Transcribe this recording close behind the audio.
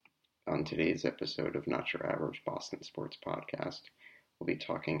On today's episode of Not Your Average Boston Sports Podcast, we'll be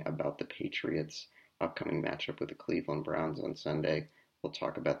talking about the Patriots' upcoming matchup with the Cleveland Browns on Sunday. We'll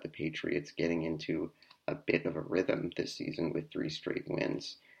talk about the Patriots getting into a bit of a rhythm this season with 3 straight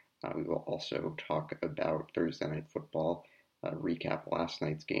wins. We will also talk about Thursday Night Football, recap last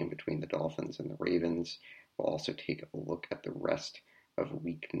night's game between the Dolphins and the Ravens. We'll also take a look at the rest of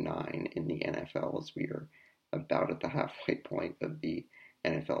Week 9 in the NFL as we are about at the halfway point of the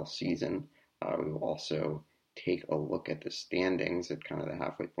NFL season. We will also take a look at the standings at kind of the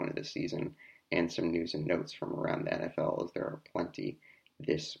halfway point of the season and some news and notes from around the NFL, as there are plenty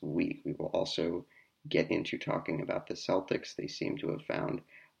this week. We will also get into talking about the Celtics. They seem to have found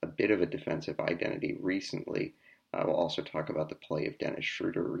a bit of a defensive identity recently. We'll also talk about the play of Dennis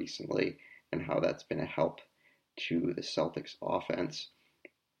Schroeder recently and how that's been a help to the Celtics offense.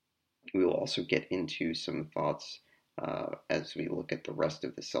 We will also get into some thoughts as we look at the rest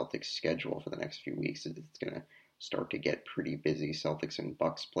of the Celtics schedule for the next few weeks. It's going to start to get pretty busy. Celtics and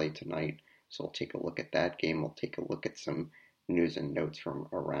Bucks play tonight, so we'll take a look at that game. We'll take a look at some news and notes from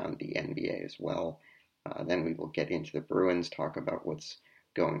around the NBA as well. Then we will get into the Bruins, talk about what's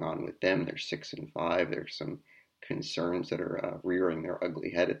going on with them. They're 6-5. There's some concerns that are rearing their ugly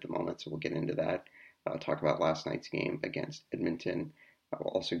head at the moment, so we'll get into that. Talk about last night's game against Edmonton.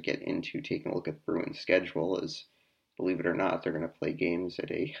 We'll also get into taking a look at the Bruins' schedule, as believe it or not, they're going to play games at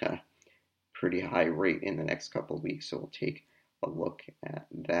a pretty high rate in the next couple of weeks, so we'll take a look at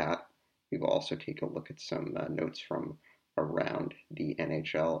that. We will also take a look at some notes from around the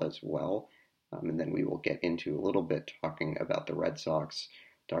NHL as well, and then we will get into a little bit talking about the Red Sox,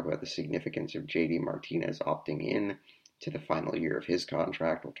 talk about the significance of J.D. Martinez opting in to the final year of his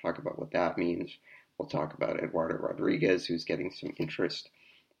contract. We'll talk about what that means. We'll talk about Eduardo Rodriguez, who's getting some interest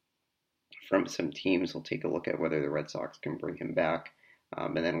from some teams. We'll take a look at whether the Red Sox can bring him back.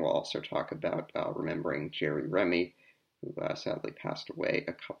 And then we'll also talk about remembering Jerry Remy, who sadly passed away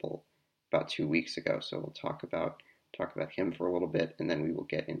about 2 weeks ago. So we'll talk about him for a little bit, and then we will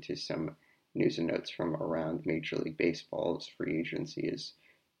get into some news and notes from around Major League Baseball as free agency is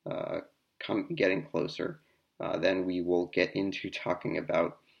getting closer. Then we will get into talking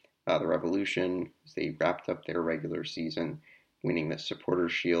about the Revolution as they wrapped up their regular season, winning the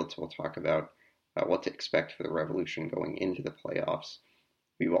Supporters' Shield. So we'll talk about what to expect for the Revolution going into the playoffs.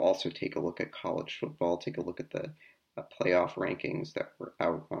 We will also take a look at college football, take a look at the playoff rankings that were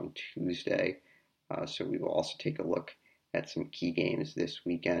out on Tuesday. So we will also take a look at some key games this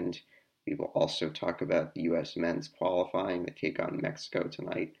weekend. We will also talk about the U.S. men's qualifying. They take on Mexico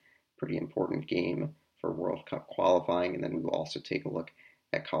tonight. Pretty important game for World Cup qualifying. And then we will also take a look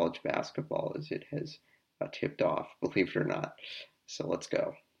at college basketball as it has tipped off, believe it or not. So let's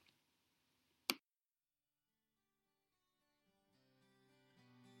go.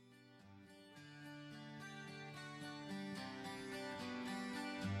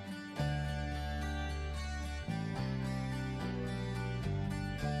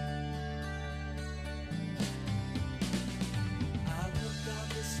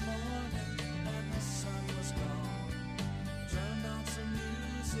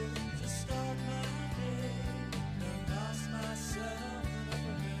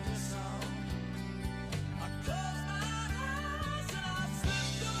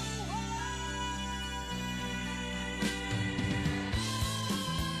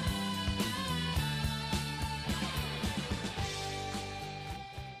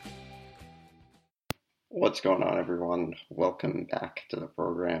 What's going on, everyone? Welcome back to the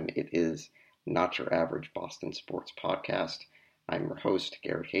program. It is Not Your Average Boston Sports Podcast. I'm your host,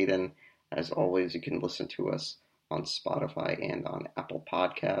 Garrett Hayden. As always, you can listen to us on Spotify and on Apple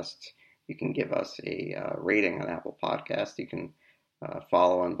Podcasts. You can give us a rating on Apple Podcasts. You can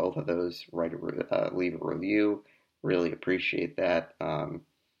follow on both of those, leave a review. Really appreciate that.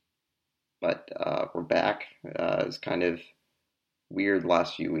 But we're back. It's kind of weird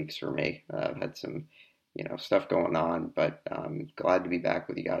last few weeks for me. I've had some stuff going on, but glad to be back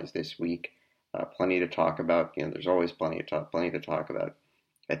with you guys this week. Plenty to talk about. There's always plenty to talk about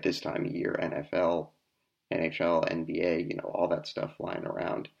at this time of year. NFL, NHL, NBA, all that stuff flying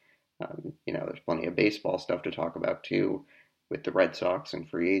around. There's plenty of baseball stuff to talk about too, with the Red Sox and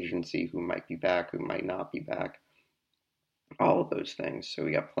free agency, who might be back, who might not be back, all of those things. So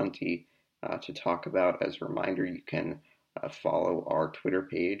we got plenty to talk about. As a reminder, you can follow our Twitter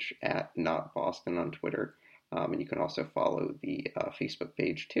page at Not Boston on Twitter, and you can also follow the Facebook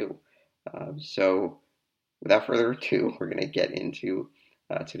page too. So without further ado, we're going to get into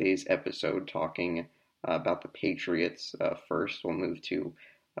today's episode talking about the Patriots. First, we'll move to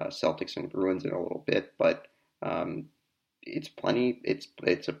Celtics and Bruins in a little bit, but it's plenty.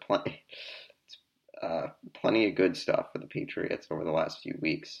 Plenty of good stuff for the Patriots over the last few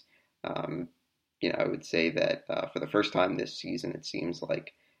weeks. Um, I would say that for the first time this season, it seems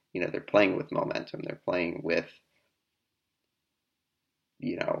like they're playing with momentum. They're playing with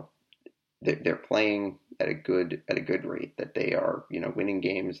you know they're playing at a good rate. That they are winning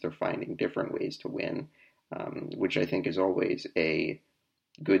games. They're finding different ways to win, which I think is always a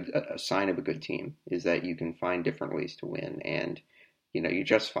sign of a good team. Is that you can find different ways to win, and you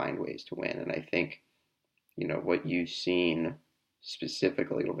just find ways to win. And I think what you've seen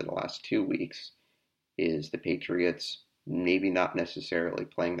specifically over the last 2 weeks is the Patriots maybe not necessarily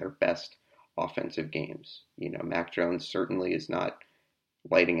playing their best offensive games. Mac Jones certainly is not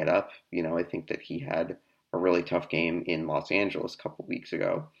lighting it up. I think that he had a really tough game in Los Angeles a couple weeks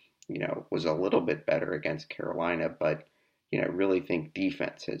ago. Was a little bit better against Carolina, but I really think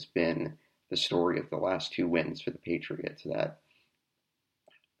defense has been the story of the last two wins for the Patriots. That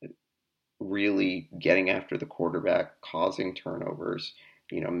really getting after the quarterback, causing turnovers,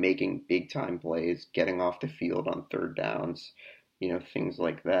 making big time plays, getting off the field on third downs, things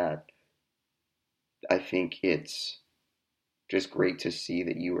like that. I think it's just great to see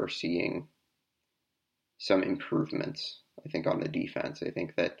that you are seeing some improvements, I think, on the defense. I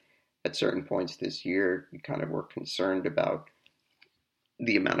think that at certain points this year, you kind of were concerned about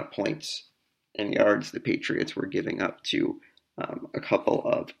the amount of points and yards the Patriots were giving up to a couple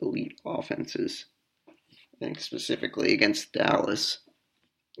of elite offenses. I think specifically against Dallas,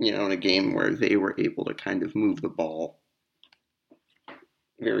 in a game where they were able to kind of move the ball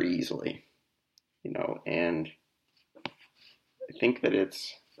very easily, and I think that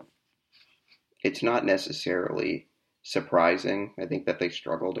it's not necessarily surprising. I think that they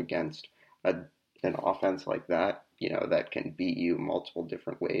struggled against an offense like that, that can beat you multiple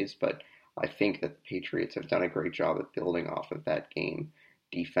different ways. But I think that the Patriots have done a great job at building off of that game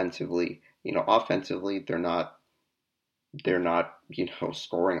defensively. Offensively, they're not,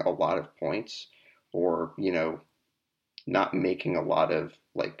 scoring a lot of points or, not making a lot of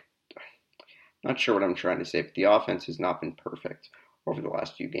not sure what I'm trying to say, but the offense has not been perfect over the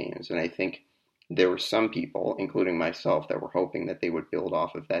last few games. And I think there were some people, including myself, that were hoping that they would build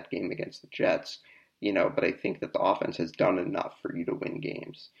off of that game against the Jets, but I think that the offense has done enough for you to win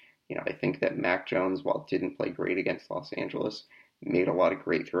games. I think that Mac Jones, while didn't play great against Los Angeles, made a lot of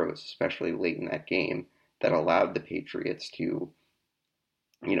great throws, especially late in that game, that allowed the Patriots to,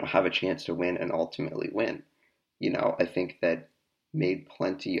 have a chance to win and ultimately win. I think that made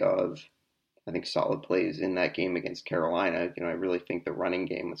plenty of, solid plays in that game against Carolina. I really think the running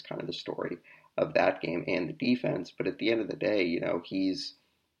game was kind of the story of that game and the defense. But at the end of the day, he's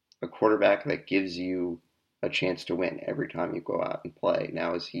a quarterback that gives you a chance to win every time you go out and play.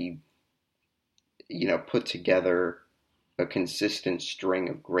 Now, is he, put together a consistent string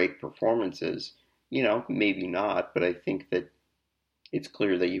of great performances? Maybe not, but I think that it's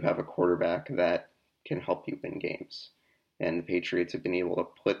clear that you have a quarterback that can help you win games. And the Patriots have been able to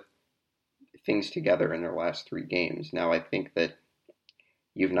put things together in their last three games. Now, I think that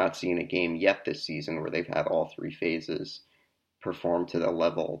you've not seen a game yet this season where they've had all three phases perform to the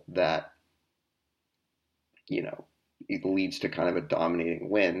level that, it leads to kind of a dominating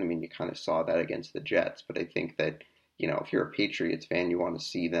win. I mean, you kind of saw that against the Jets, but I think that, if you're a Patriots fan, you want to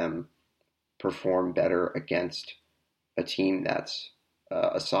see them perform better against a team that's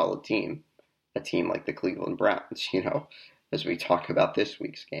a solid team, a team like the Cleveland Browns, as we talk about this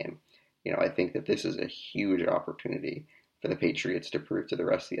week's game. I think that this is a huge opportunity for the Patriots to prove to the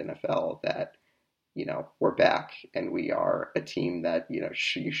rest of the NFL that, we're back and we are a team that,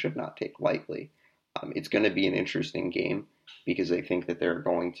 you should not take lightly. It's going to be an interesting game because I think that there are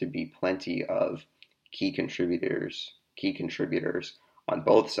going to be plenty of key contributors on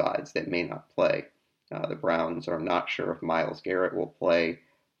both sides that may not play. The Browns are not sure if Myles Garrett will play.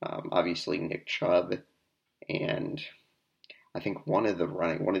 Obviously, Nick Chubb, and I think one of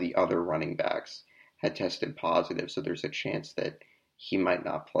the other running backs had tested positive, so there's a chance that he might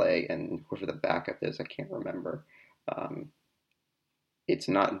not play. And whoever the backup is, I can't remember. It's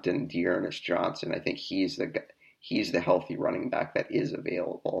not Dearness Johnson. I think he's the healthy running back that is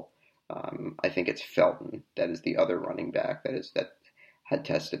available. I think it's Felton that is the other running back that had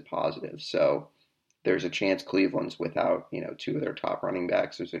tested positive. So there's a chance Cleveland's without two of their top running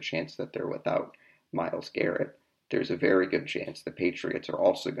backs. There's a chance that they're without Myles Garrett. There's a very good chance the Patriots are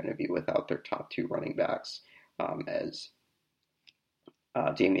also going to be without their top two running backs, as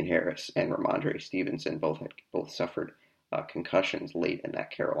Damian Harris and Ramondre Stevenson both suffered concussions late in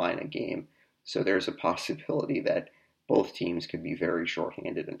that Carolina game. So there's a possibility that both teams could be very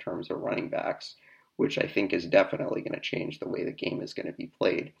shorthanded in terms of running backs, which I think is definitely going to change the way the game is going to be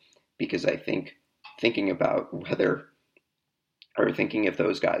played. Because I think thinking about thinking if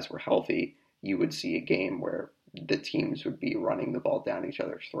those guys were healthy, you would see a game where the teams would be running the ball down each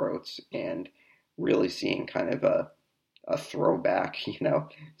other's throats and really seeing kind of a throwback,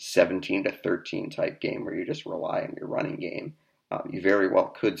 17-13 type game where you just rely on your running game. You very well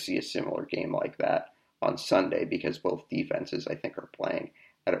could see a similar game like that on Sunday because both defenses, I think, are playing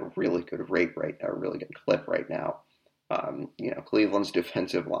at a really good rate right now, a really good clip right now. Cleveland's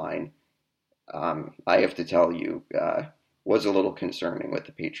defensive line, I have to tell you, was a little concerning what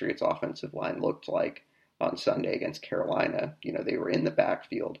the Patriots' offensive line looked like on Sunday against Carolina. They were in the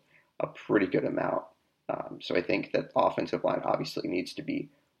backfield a pretty good amount. So I think that offensive line obviously needs to be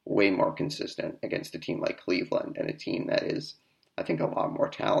way more consistent against a team like Cleveland and a team that is, I think, a lot more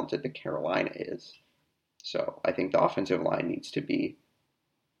talented than Carolina is. So I think the offensive line needs to be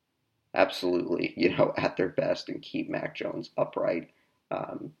absolutely, at their best and keep Mac Jones upright.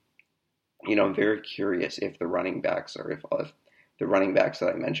 I'm very curious if the running backs or if the running backs that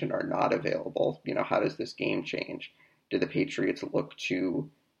I mentioned are not available, how does this game change? Do the Patriots look to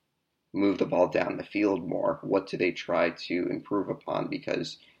move the ball down the field more? What do they try to improve upon?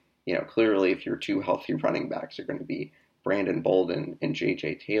 Because, clearly if your two healthy running backs are going to be Brandon Bolden and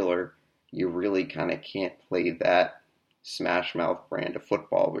J.J. Taylor, you really kind of can't play that smash mouth brand of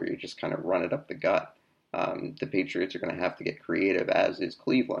football where you just kind of run it up the gut. The Patriots are going to have to get creative, as is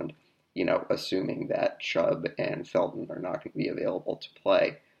Cleveland, assuming that Chubb and Felton are not going to be available to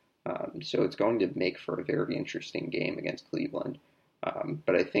play. So it's going to make for a very interesting game against Cleveland.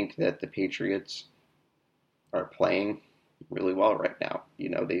 But I think that the Patriots are playing really well right now.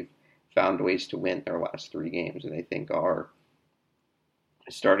 They've found ways to win their last 3 games, and I think are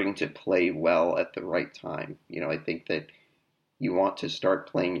starting to play well at the right time. I think that you want to start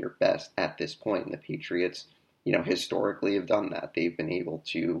playing your best at this point, and the Patriots, historically have done that. They've been able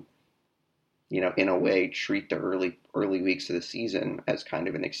to, in a way, treat the early weeks of the season as kind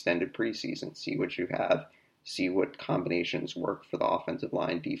of an extended preseason. See what you have, see what combinations work for the offensive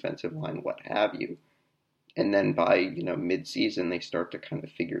line, defensive line, what have you. And then by, mid-season, they start to kind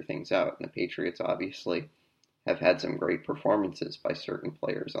of figure things out. And the Patriots obviously have had some great performances by certain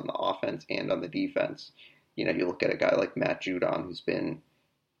players on the offense and on the defense. You look at a guy like Matt Judon, who's been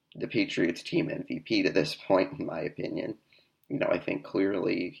the Patriots team MVP to this point, in my opinion. I think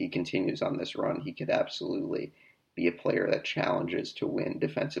clearly he continues on this run. He could absolutely be a player that challenges to win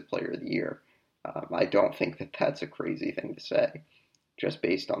Defensive Player of the Year. I don't think that that's a crazy thing to say, just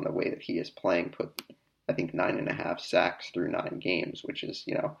based on the way that he is playing. Put, I think, 9.5 sacks through 9 games, which is,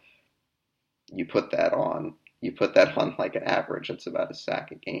 you put that on like an average. It's about a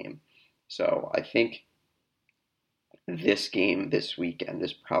sack a game. So I think this game this weekend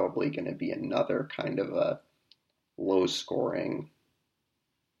is probably going to be another kind of a low-scoring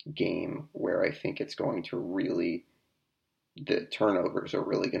game where I think it's going to really, the turnovers are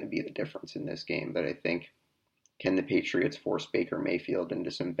really going to be the difference in this game. But I think, can the Patriots force Baker Mayfield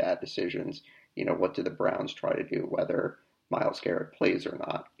into some bad decisions? What do the Browns try to do, whether Myles Garrett plays or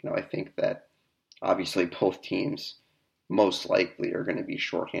not? I think that obviously both teams most likely are going to be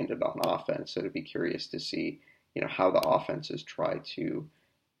shorthanded on offense. So to be curious to see, how the offenses try to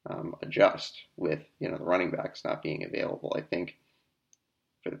adjust with, the running backs not being available. I think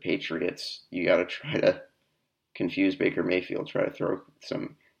for the Patriots, you got to try to confuse Baker Mayfield, try to throw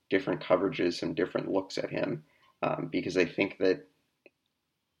some different coverages, some different looks at him, because I think that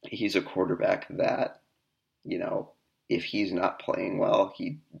he's a quarterback that, if he's not playing well,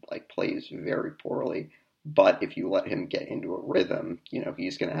 he plays very poorly. But if you let him get into a rhythm,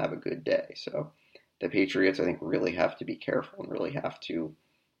 he's going to have a good day. So the Patriots, I think, really have to be careful and really have to,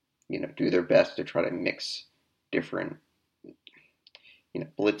 do their best to try to mix different,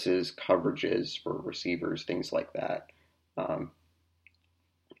 blitzes, coverages for receivers, things like that.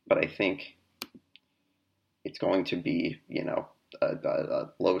 But I think it's going to be, a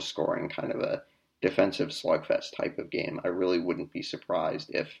low-scoring kind of a defensive slugfest type of game. I really wouldn't be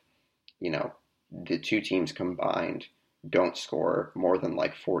surprised if, the two teams combined don't score more than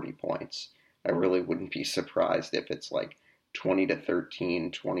 40 points. I really wouldn't be surprised if it's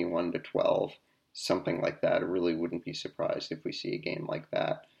 20-13, 21-12, something like that. I really wouldn't be surprised if we see a game like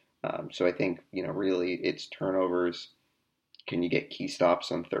that. So I think, really it's turnovers. Can you get key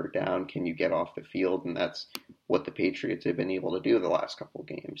stops on third down? Can you get off the field? And that's what the Patriots have been able to do the last couple of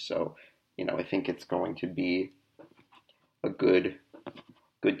games. So, I think it's going to be a good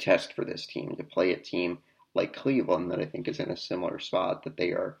test for this team to play a team like Cleveland that I think is in a similar spot, that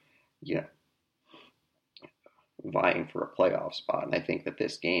they are, vying for a playoff spot. And I think that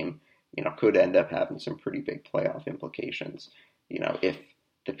this game could end up having some pretty big playoff implications. If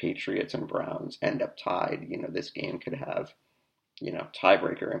the Patriots and Browns end up tied, this game could have,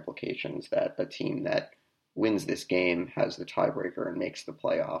 tiebreaker implications that a team that wins this game has the tiebreaker and makes the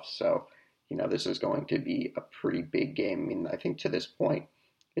playoffs. So, this is going to be a pretty big game. I mean, I think to this point,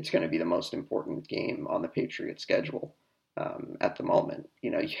 it's going to be the most important game on the Patriots schedule at the moment.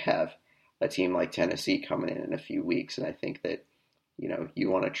 You have a team like Tennessee coming in a few weeks, and I think that, you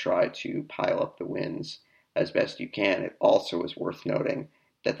want to try to pile up the wins as best you can. It also is worth noting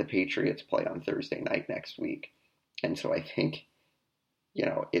that the Patriots play on Thursday night next week. And so I think,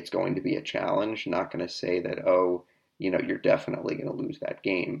 it's going to be a challenge. Not going to say that, you're definitely going to lose that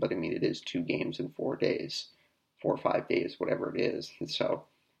game. But I mean, it is 2 games in 4 days, 4 or 5 days, whatever it is. And so,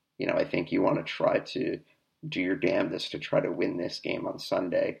 I think you want to try to do your damnedest to try to win this game on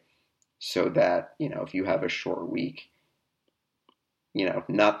Sunday so that, if you have a short week,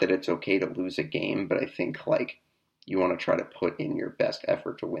 not that it's okay to lose a game, but I think you want to try to put in your best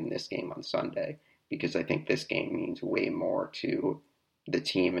effort to win this game on Sunday, because I think this game means way more to the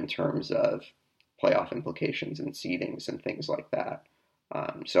team in terms of playoff implications and seedings and things like that.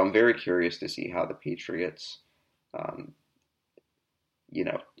 So I'm very curious to see how the Patriots, um, you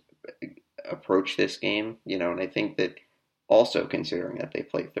know, approach this game, and I think that also considering that they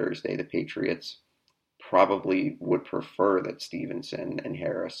play Thursday, the Patriots probably would prefer that Stevenson and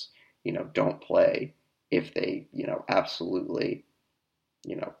Harris, don't play if they, absolutely,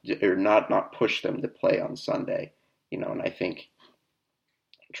 or not push them to play on Sunday, and I think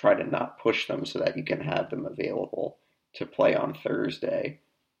try to not push them so that you can have them available to play on Thursday,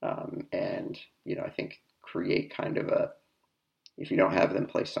 and, I think create kind of if you don't have them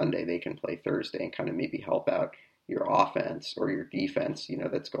play Sunday, they can play Thursday and kind of maybe help out your offense or your defense,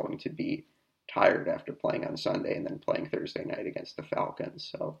 that's going to be tired after playing on Sunday and then playing Thursday night against the Falcons.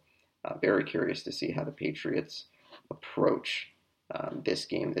 So very curious to see how the Patriots approach this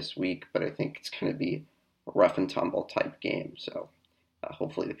game this week, but I think it's going to be a rough and tumble type game. So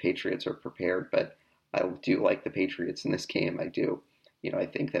hopefully the Patriots are prepared, but I do like the Patriots in this game. I do. I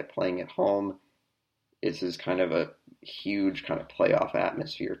think that playing at home is kind of a huge kind of playoff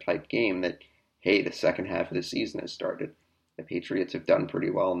atmosphere type game that, hey, the second half of the season has started. The Patriots have done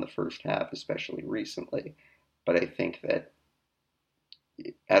pretty well in the first half, especially recently. But I think that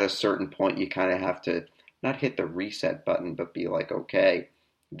at a certain point, you kind of have to not hit the reset button, but be like, okay,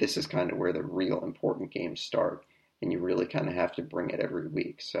 this is kind of where the real important games start. And you really kind of have to bring it every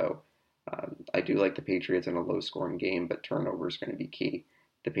week. So I do like the Patriots in a low-scoring game, but turnover is going to be key.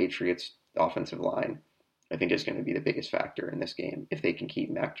 The Patriots' offensive line, I think, is going to be the biggest factor in this game. If they can keep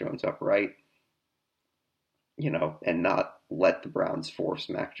Mac Jones upright, and not let the Browns force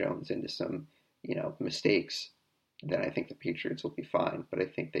Mac Jones into some, mistakes, then I think the Patriots will be fine. But I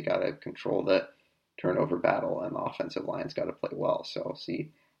think they got to control the turnover battle, and the offensive line's got to play well. So I'll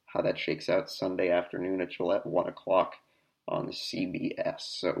see how that shakes out Sunday afternoon at Gillette, 1 o'clock on CBS.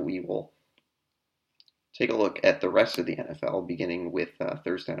 So we will take a look at the rest of the NFL, beginning with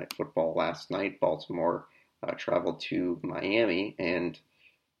Thursday Night Football last night. Baltimore traveled to Miami and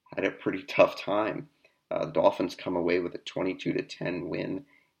had a pretty tough time. The Dolphins come away with a 22-10 win,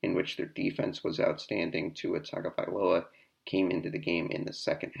 in which their defense was outstanding. Tua Tagovailoa came into the game in the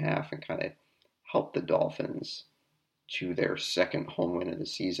second half and kind of helped the Dolphins to their second home win of the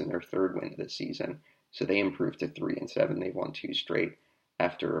season, their third win of the season. So they improved to 3-7. They've won 2 straight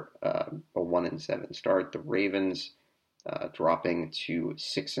after a 1-7 start. The Ravens dropping to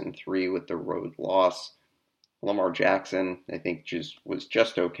 6-3 with the road loss. Lamar Jackson, I think, was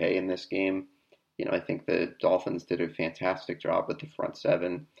just okay in this game. I think the Dolphins did a fantastic job with the front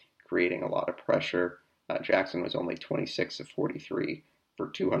seven, creating a lot of pressure. Jackson was only 26 of 43 for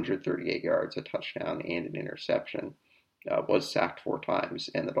 238 yards, a touchdown, and an interception. Was sacked 4 times,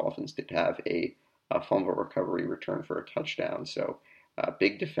 and the Dolphins did have a fumble recovery return for a touchdown. So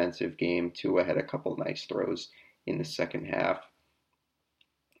big defensive game. Tua had a couple nice throws in the second half.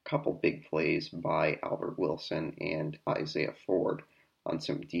 A couple big plays by Albert Wilson and Isaiah Ford on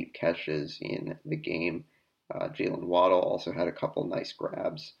some deep catches in the game. Jalen Waddle also had a couple nice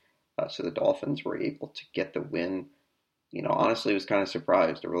grabs. So the Dolphins were able to get the win. Honestly, I was kind of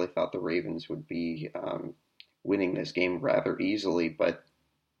surprised. I really thought the Ravens would be winning this game rather easily, but,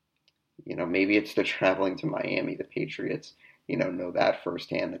 maybe it's the traveling to Miami. The Patriots, know that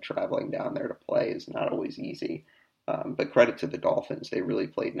firsthand, that traveling down there to play is not always easy. But credit to the Dolphins. They really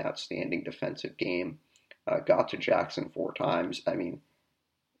played an outstanding defensive game. Got to Jackson 4 times. I mean,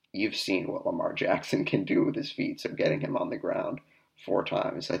 you've seen what Lamar Jackson can do with his feet, so getting him on the ground 4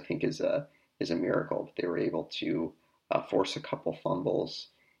 times, I think, is a miracle. They were able to force a couple fumbles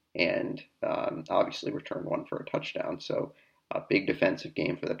and obviously returned one for a touchdown. So a big defensive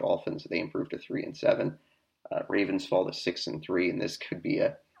game for the Dolphins. They improved to 3-7. Ravens fall to 6-3, and this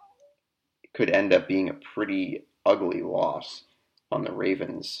could end up being a pretty ugly loss on the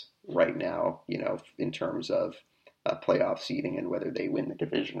Ravens right now. In terms of playoff seeding and whether they win the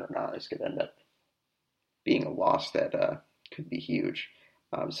division or not, this could end up being a loss that could be huge.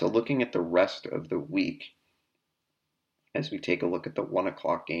 So looking at the rest of the week, as we take a look at the 1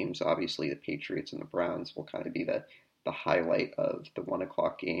 o'clock games, obviously the Patriots and the Browns will kind of be the highlight of the 1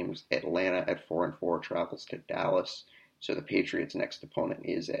 o'clock games. Atlanta at 4-4 travels to Dallas. So the Patriots' next opponent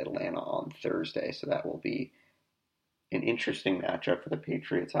is Atlanta on Thursday. So that will be an interesting matchup for the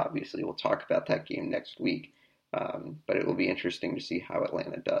Patriots. Obviously, we'll talk about that game next week. But it will be interesting to see how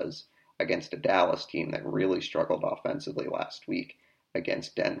Atlanta does against a Dallas team that really struggled offensively last week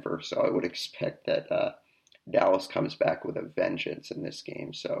against Denver. So I would expect that Dallas comes back with a vengeance in this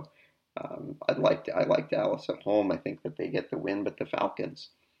game. So I like Dallas at home. I think that they get the win, but the Falcons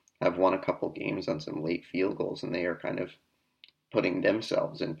have won a couple games on some late field goals, and they are kind of putting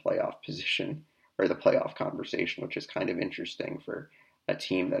themselves in playoff position or the playoff conversation, which is kind of interesting for a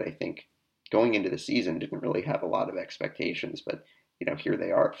team that I think going into the season didn't really have a lot of expectations, but here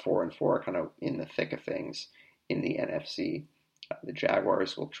they are at 4-4, kind of in the thick of things in the NFC. The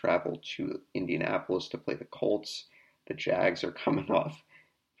Jaguars will travel to Indianapolis to play the Colts. The Jags are coming off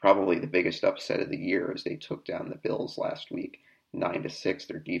probably the biggest upset of the year as they took down the Bills last week, 9-6.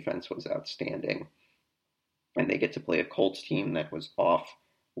 Their defense was outstanding. And they get to play a Colts team that was off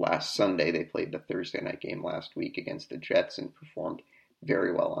last Sunday. They played the Thursday night game last week against the Jets and performed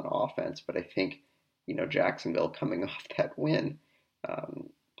very well on offense. But I think, Jacksonville coming off that win,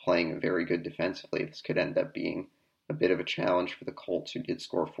 playing very good defensively, this could end up being a bit of a challenge for the Colts, who did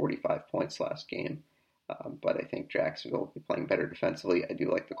score 45 points last game. But I think Jacksonville will be playing better defensively. I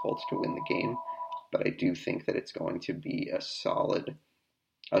do like the Colts to win the game, but I do think that it's going to be a solid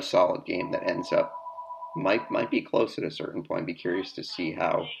game that ends up might be close at a certain point. Be curious to see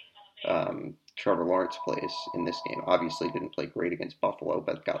how Trevor Lawrence plays in this game. Obviously didn't play great against Buffalo,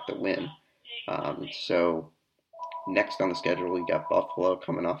 but got the win. So next on the schedule, we got Buffalo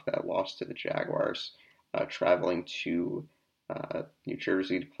coming off that loss to the Jaguars, traveling to New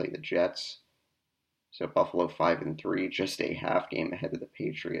Jersey to play the Jets. So Buffalo 5-3, just a half game ahead of the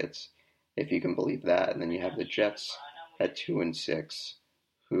Patriots, if you can believe that. And then you have the Jets at 2-6,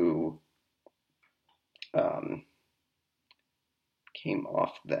 who came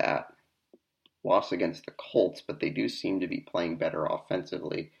off that loss against the Colts, but they do seem to be playing better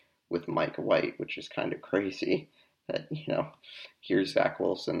offensively with Mike White, which is kind of crazy. That here's Zach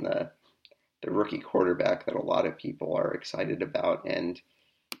Wilson, the rookie quarterback that a lot of people are excited about, and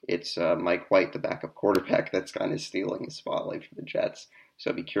it's Mike White, the backup quarterback, that's kind of stealing the spotlight for the Jets. So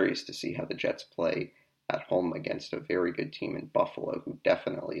I'd be curious to see how the Jets play at home against a very good team in Buffalo, who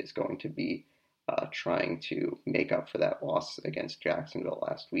definitely is going to be trying to make up for that loss against Jacksonville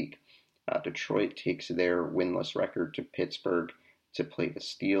last week. Detroit takes their winless record to Pittsburgh to play the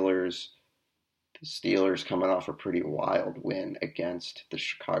Steelers. The Steelers coming off a pretty wild win against the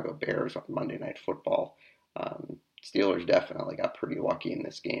Chicago Bears on Monday Night Football. Steelers definitely got pretty lucky in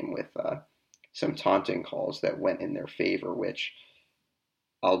this game with some taunting calls that went in their favor, which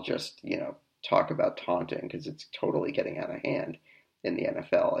I'll just, talk about taunting because it's totally getting out of hand in the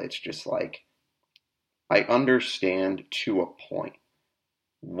NFL. It's just like, I understand to a point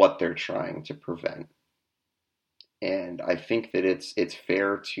what they're trying to prevent. And I think that it's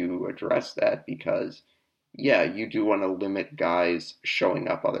fair to address that because, yeah, you do want to limit guys showing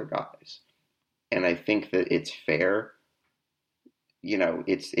up other guys. And I think that it's fair.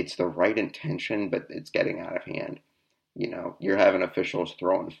 It's the right intention, but it's getting out of hand. You're having officials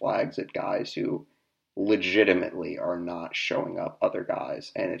throwing flags at guys who legitimately are not showing up other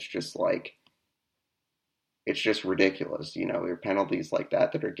guys. And it's just like, it's just ridiculous. There are penalties like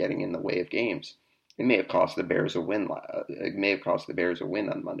that are getting in the way of games. It may have cost the Bears a win. It may have cost the Bears a win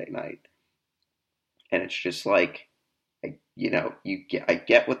on Monday night. And it's just like, I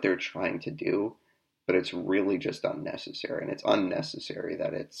get what they're trying to do, but it's really just unnecessary. And it's unnecessary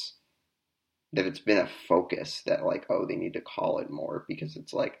that it's been a focus that like, oh, they need to call it more, because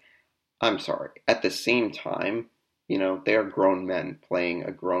it's like, I'm sorry. At the same time, they're grown men playing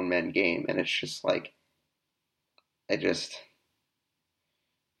a grown men game, and it's just like, at a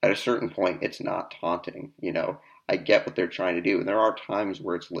certain point, it's not taunting. I get what they're trying to do, and there are times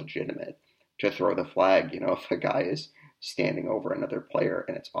where it's legitimate to throw the flag. If a guy is standing over another player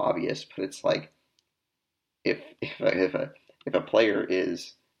and it's obvious, but it's like, if a player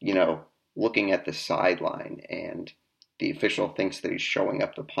is looking at the sideline and the official thinks that he's showing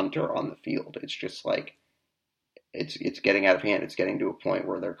up the punter on the field. It's just like it's getting out of hand. It's getting to a point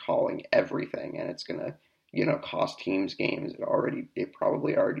where they're calling everything, and it's gonna cost teams games. It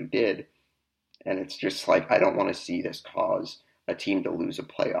probably already did, and it's just like I don't want to see this cause a team to lose a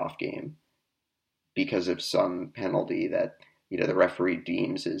playoff game because of some penalty that the referee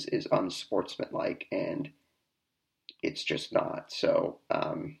deems is unsportsmanlike, and it's just not. So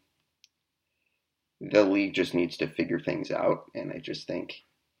the league just needs to figure things out, and I just think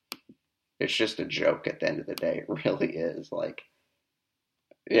it's just a joke at the end of the day. It really is. Like,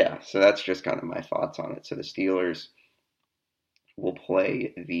 yeah, so that's just kind of my thoughts on it. So the Steelers will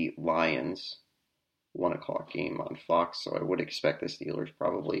play the Lions 1 o'clock game on Fox. So I would expect the Steelers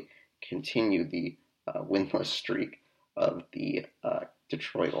probably continue the winless streak of the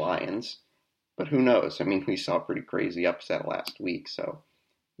Detroit Lions. But who knows? I mean, we saw a pretty crazy upset last week, so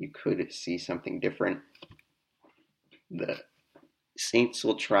you could see something different. The Saints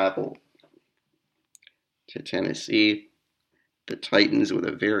will travel to Tennessee. The Titans with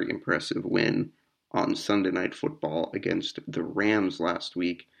a very impressive win on Sunday Night Football against the Rams last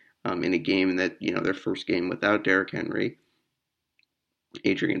week in a game that, their first game without Derrick Henry.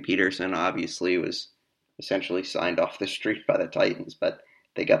 Adrian Peterson obviously was essentially signed off the street by the Titans, but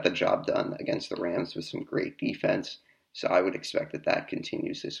they got the job done against the Rams with some great defense. So I would expect that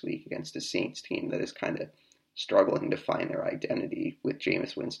continues this week against a Saints team that is kind of struggling to find their identity with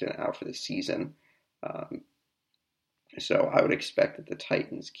Jameis Winston out for the season. So I would expect that the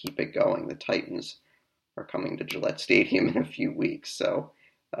Titans keep it going. The Titans are coming to Gillette Stadium in a few weeks, so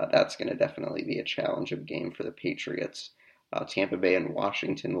that's going to definitely be a challenge of game for the Patriots. Tampa Bay and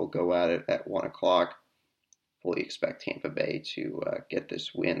Washington will go at it at 1 o'clock. Fully expect Tampa Bay to get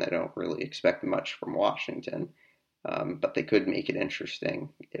this win. I don't really expect much from Washington, but they could make it interesting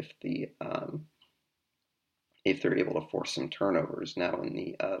if they're able to force some turnovers. Now in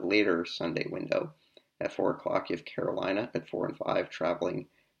the later Sunday window at 4 o'clock, you have Carolina at 4-5 traveling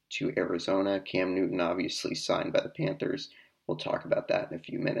to Arizona. Cam Newton obviously signed by the Panthers. We'll talk about that in a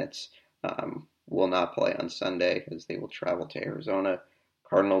few minutes. Will not play on Sunday as they will travel to Arizona.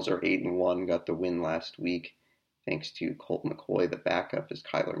 Cardinals are 8-1, got the win last week thanks to Colt McCoy, the backup, as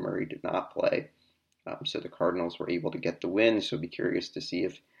Kyler Murray did not play. So the Cardinals were able to get the win, so be curious to see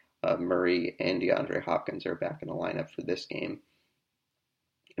if Murray and DeAndre Hopkins are back in the lineup for this game.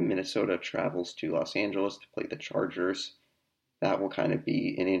 And Minnesota travels to Los Angeles to play the Chargers. That will kind of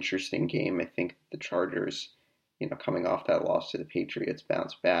be an interesting game. I think the Chargers, coming off that loss to the Patriots,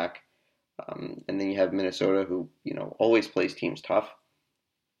 bounce back. And then you have Minnesota, who, always plays teams tough.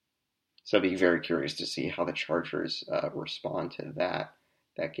 So I'd be very curious to see how the Chargers respond to that.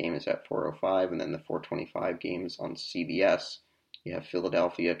 That game is at 4:05, and then the 4:25 games on CBS. You have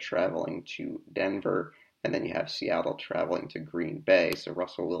Philadelphia traveling to Denver, and then you have Seattle traveling to Green Bay. So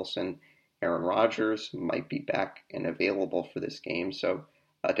Russell Wilson, Aaron Rodgers might be back and available for this game. So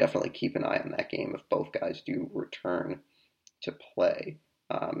definitely keep an eye on that game if both guys do return to play.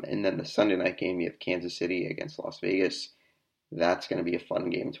 And then the Sunday night game, you have Kansas City against Las Vegas. That's going to be a fun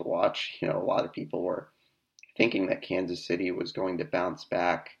game to watch. A lot of people were thinking that Kansas City was going to bounce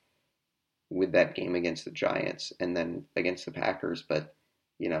back with that game against the Giants and then against the Packers, but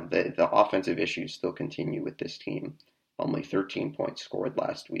the offensive issues still continue with this team. Only 13 points scored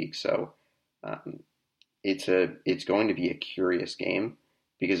last week, so it's going to be a curious game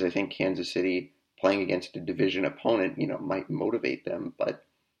because I think Kansas City playing against a division opponent, might motivate them, but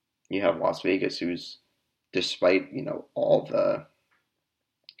you have Las Vegas, who's despite all the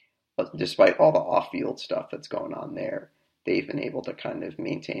off-field stuff that's going on there, they've been able to kind of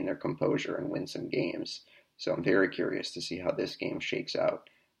maintain their composure and win some games. So I'm very curious to see how this game shakes out.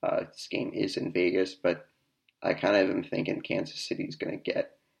 This game is in Vegas, but I kind of am thinking Kansas City's going to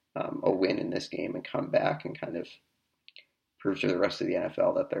get a win in this game and come back and kind of prove to the rest of the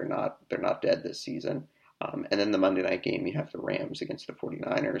NFL that they're not dead this season. And then the Monday night game, you have the Rams against the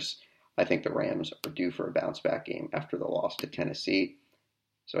 49ers. I think the Rams are due for a bounce-back game after the loss to Tennessee.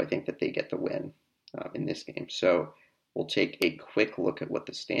 So I think that they get the win in this game. So we'll take a quick look at what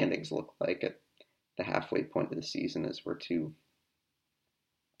the standings look like at the halfway point of the season as we're to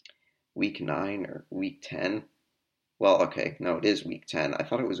week 9 or week 10. Well, okay, no, it is week 10. I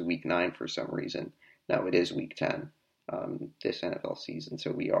thought it was week 9 for some reason. No, it is week 10 this NFL season.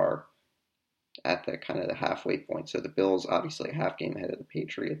 So we are at the kind of the halfway point. So the Bills, obviously a half game ahead of the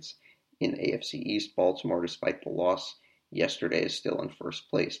Patriots in the AFC East. Baltimore, despite the loss yesterday, is still in first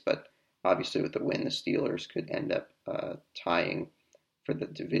place. But obviously with the win, the Steelers could end up tying for the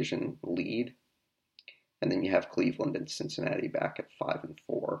division lead. And then you have Cleveland and Cincinnati back at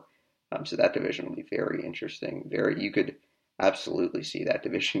 5-4. So that division will be very interesting. You could absolutely see that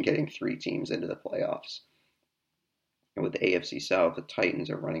division getting 3 teams into the playoffs. And with the AFC South, the Titans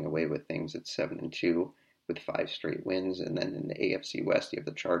are running away with things at 7-2 with 5 straight wins, and then in the AFC West, you have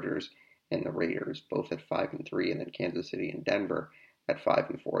the Chargers and the Raiders both at 5-3, and then Kansas City and Denver at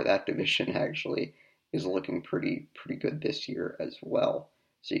 5-4. That division actually is looking pretty good this year as well.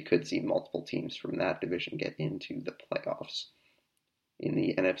 So you could see multiple teams from that division get into the playoffs. In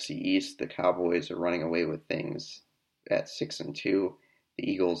the NFC East, the Cowboys are running away with things at 6-2. The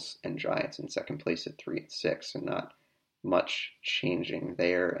Eagles and Giants in second place at 3-6, and not much changing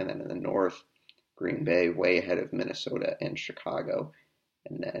there. And then in the North, Green Bay way ahead of Minnesota and Chicago,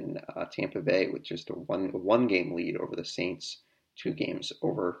 and then Tampa Bay with just a one game lead over the Saints, 2 games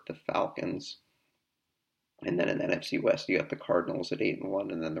over the Falcons. And then in the NFC West, you got the Cardinals at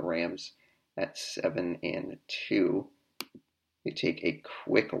 8-1, and then the Rams at 7-2. You take a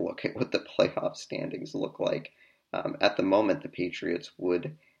quick look at what the playoff standings look like. At the moment, the Patriots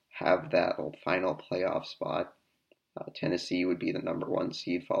would have that final playoff spot. Tennessee would be the number 1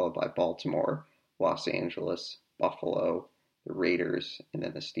 seed, followed by Baltimore, Los Angeles, Buffalo, the Raiders, and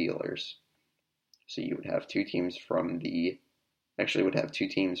then the Steelers. So you would have 2 teams from the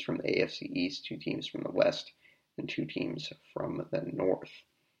AFC East, 2 teams from the West, and 2 teams from the North.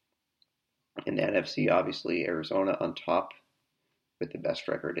 In the NFC, obviously, Arizona on top with the best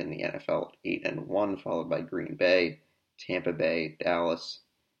record in the NFL, 8-1, followed by Green Bay, Tampa Bay, Dallas.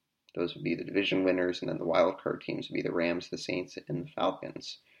 Those would be the division winners, and then the wild card teams would be the Rams, the Saints, and the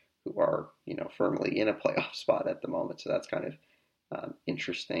Falcons, who are, firmly in a playoff spot at the moment. So that's kind of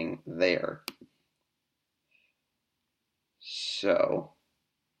interesting there. So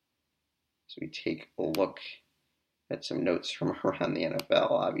we take a look at some notes from around the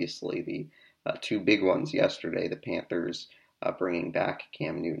NFL. Obviously, the 2 big ones yesterday, the Panthers bringing back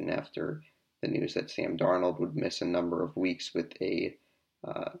Cam Newton after the news that Sam Darnold would miss a number of weeks with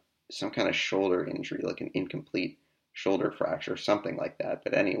some kind of shoulder injury, like an incomplete shoulder fracture, something like that.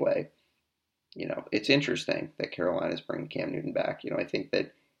 But anyway, it's interesting that Carolina's bringing Cam Newton back. I think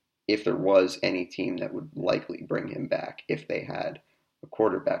that if there was any team that would likely bring him back if they had a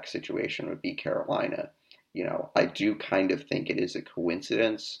quarterback situation, would be Carolina. I do kind of think it is a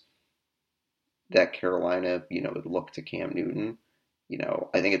coincidence that Carolina, would look to Cam Newton.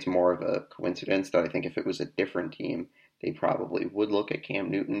 I think it's more of a coincidence that I think if it was a different team, they probably would look at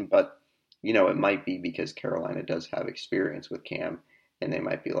Cam Newton. But, it might be because Carolina does have experience with Cam, and they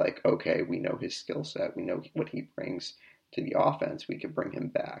might be like, okay, we know his skill set, we know what he brings to the offense, we could bring him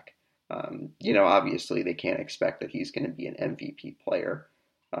back. Obviously they can't expect that he's going to be an MVP player.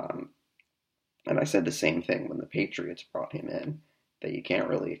 And I said the same thing when the Patriots brought him in, that you can't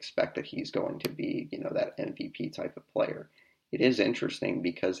really expect that he's going to be, that MVP type of player. It is interesting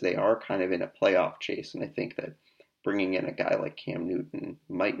because they are kind of in a playoff chase, and I think that bringing in a guy like Cam Newton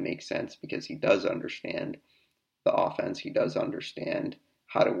might make sense because he does understand the offense. He does understand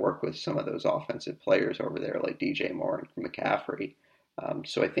how to work with some of those offensive players over there like DJ Moore and McCaffrey.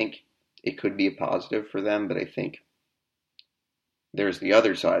 So I think it could be a positive for them, but I think there's the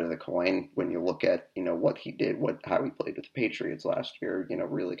other side of the coin when you look at, what he did, how he played with the Patriots last year,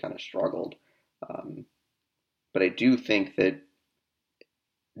 really kind of struggled. But I do think that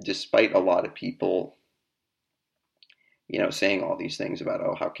despite a lot of people, saying all these things about,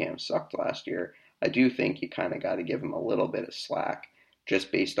 how Cam sucked last year, I do think you kind of got to give him a little bit of slack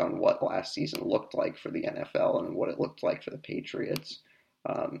just based on what last season looked like for the NFL and what it looked like for the Patriots.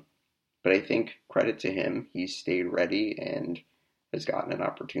 But I think credit to him, he's stayed ready and has gotten an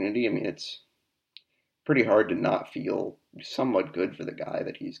opportunity. I mean, it's pretty hard to not feel somewhat good for the guy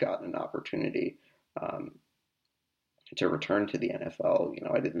that he's gotten an opportunity to return to the NFL.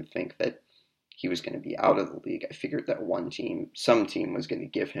 I didn't think that he was going to be out of the league. I figured that some team was going to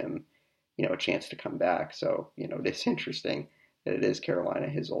give him, a chance to come back. So, it is interesting that it is Carolina,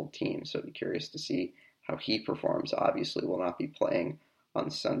 his old team. So I'd be curious to see how he performs. Obviously, will not be playing on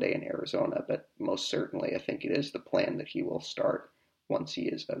Sunday in Arizona, but most certainly I think it is the plan that he will start once he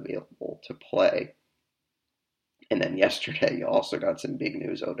is available to play. And then yesterday, you also got some big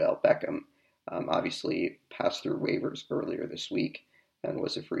news. Odell Beckham obviously passed through waivers earlier this week and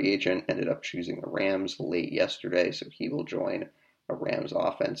was a free agent, ended up choosing the Rams late yesterday, so he will join a Rams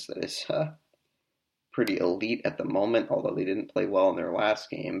offense that is pretty elite at the moment, although they didn't play well in their last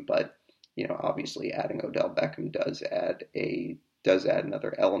game. But, obviously adding Odell Beckham does add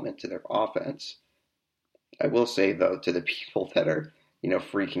another element to their offense. I will say, though, to the people that are,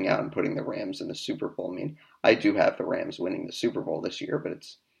 freaking out and putting the Rams in the Super Bowl, I mean, I do have the Rams winning the Super Bowl this year, but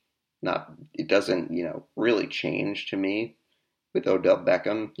it doesn't, really change to me with Odell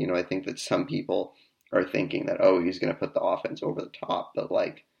Beckham. I think that some people are thinking that, oh, he's going to put the offense over the top, but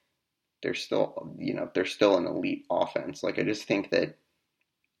like they're still an elite offense. Like I just think that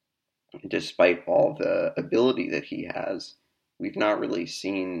despite all the ability that he has, we've not really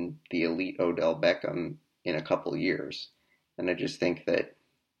seen the elite Odell Beckham in a couple years. And I just think that,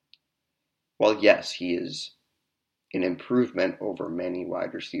 well, yes, he is an improvement over many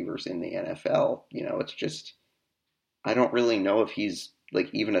wide receivers in the NFL. It's just, I don't really know if he's like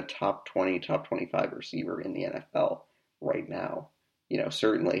even a top 20, top 25 receiver in the NFL right now.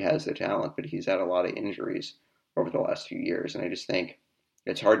 Certainly has the talent, but he's had a lot of injuries over the last few years. And I just think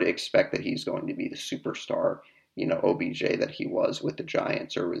it's hard to expect that he's going to be the superstar, OBJ that he was with the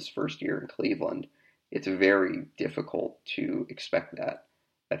Giants or his first year in Cleveland. It's very difficult to expect that,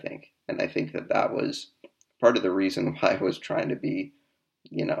 I think. And I think that that was part of the reason why I was trying to be,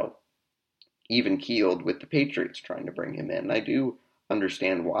 you know, even keeled with the Patriots trying to bring him in. I do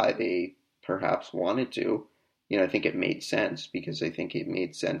understand why they perhaps wanted to. I think it made sense because I think it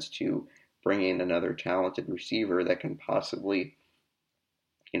made sense to bring in another talented receiver that can possibly,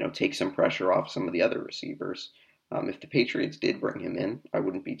 take some pressure off some of the other receivers. If the Patriots did bring him in, I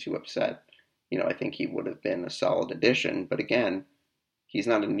wouldn't be too upset. I think he would have been a solid addition. But again, he's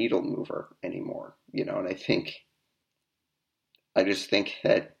not a needle mover anymore. And I just think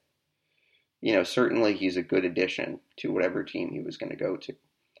that, certainly he's a good addition to whatever team he was going to go to.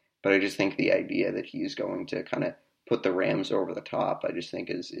 But I just think the idea that he's going to kind of put the Rams over the top, I just think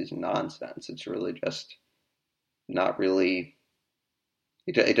is nonsense. It's really just not really,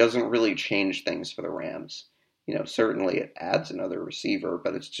 it doesn't really change things for the Rams. Certainly it adds another receiver,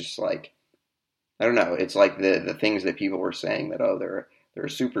 but it's just like, I don't know. It's like the things that people were saying that, oh, they're a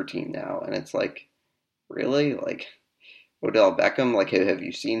super team now. And it's like, really? Like, Odell Beckham, like, have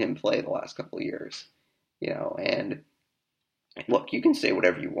you seen him play the last couple of years? And look, you can say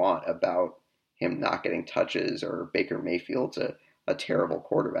whatever you want about him not getting touches or Baker Mayfield's a terrible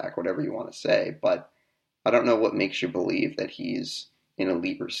quarterback, whatever you want to say, but I don't know what makes you believe that he's an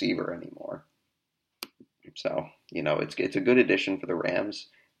elite receiver anymore. So, it's a good addition for the Rams.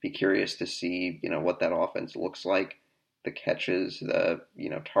 Be curious to see, what that offense looks like, the catches, the,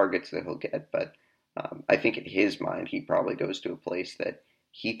 targets that he'll get, but I think in his mind, he probably goes to a place that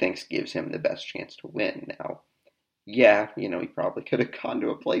he thinks gives him the best chance to win. Now, yeah, he probably could have gone to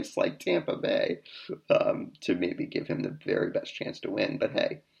a place like Tampa Bay to maybe give him the very best chance to win. But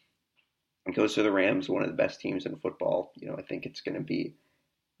hey, it goes to the Rams, one of the best teams in football. I think it's going to be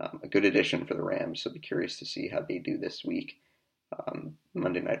a good addition for the Rams. So be curious to see how they do this week.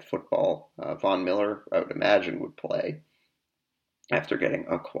 Monday Night Football, Von Miller, I would imagine, would play after getting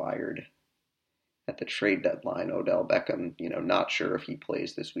acquired at the trade deadline. Odell Beckham, not sure if he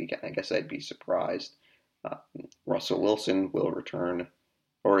plays this weekend. I guess I'd be surprised. Russell Wilson will return,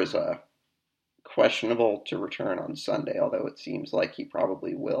 or is questionable to return on Sunday, although it seems like he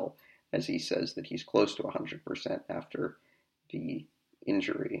probably will, as he says that he's close to 100% after the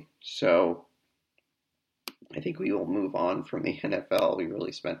injury. So I think we will move on from the NFL. We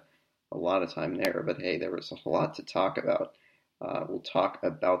really spent a lot of time there, but hey, there was a lot to talk about. We'll talk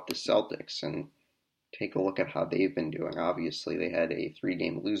about the Celtics and take a look at how they've been doing. Obviously, they had a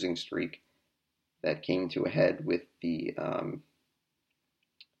 3-game losing streak that came to a head with the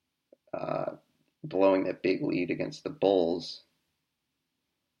blowing that big lead against the Bulls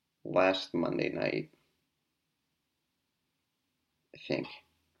last Monday night, I think.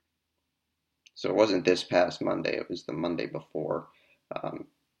 So it wasn't this past Monday, it was the Monday before,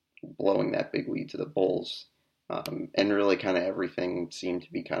 blowing that big lead to the Bulls. And really kind of everything seemed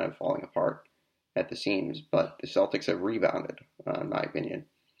to be kind of falling apart at the seams, but the Celtics have rebounded, in my opinion.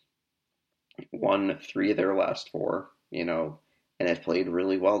 Won 3 of their last 4, and have played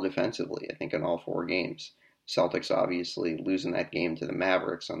really well defensively, I think, in all 4 games. Celtics obviously losing that game to the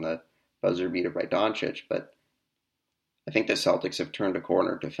Mavericks on the buzzer beater by Doncic, but I think the Celtics have turned a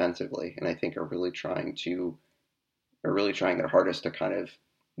corner defensively, and I think are really trying their hardest to kind of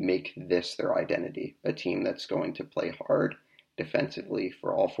make this their identity, a team that's going to play hard defensively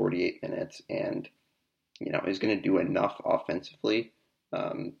for all 48 minutes and, is going to do enough offensively.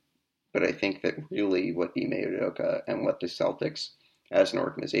 But I think that really what Ime Udoka and what the Celtics as an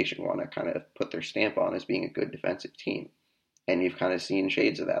organization want to kind of put their stamp on is being a good defensive team. And you've kind of seen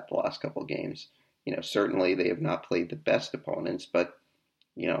shades of that the last couple of games. Certainly they have not played the best opponents, but,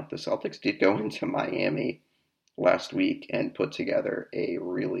 the Celtics did go into Miami last week and put together a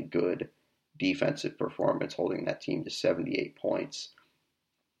really good defensive performance, holding that team to 78 points.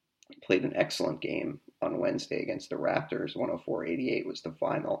 Played an excellent game on Wednesday against the Raptors. 104-88 was the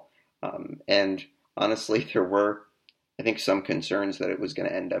final. And honestly, there were I think some concerns that it was going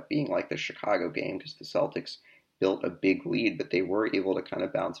to end up being like the Chicago game because the Celtics built a big lead, but they were able to kind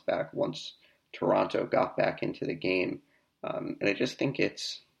of bounce back once Toronto got back into the game. And I just think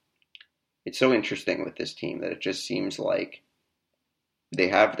it's so interesting with this team that it just seems like they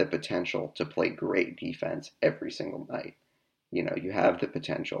have the potential to play great defense every single night. You have the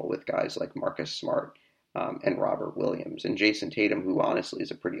potential with guys like Marcus Smart and Robert Williams and Jason Tatum, who honestly is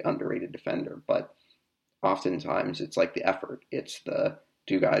a pretty underrated defender, but oftentimes it's like the effort. It's the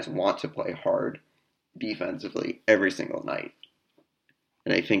do guys want to play hard defensively every single night.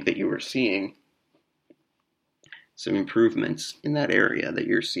 And I think that you were seeing some improvements in that area, that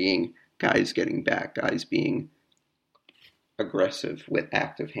you're seeing guys getting back, guys being aggressive with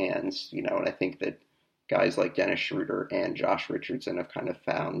active hands, and I think that guys like Dennis Schroeder and Josh Richardson have kind of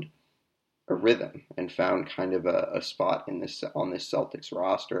found a rhythm and found kind of a spot on this Celtics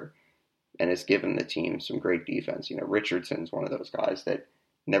roster, and has given the team some great defense. Richardson's one of those guys that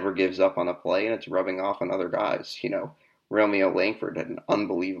never gives up on a play, and it's rubbing off on other guys. Romeo Langford had an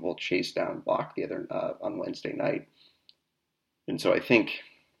unbelievable chase down block the other on Wednesday night, and so I think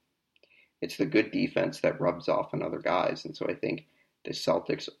it's the good defense that rubs off on other guys, and so I think the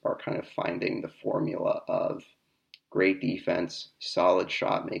Celtics are kind of finding the formula of great defense, solid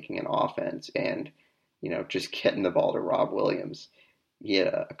shot making and offense, and just getting the ball to Rob Williams. He had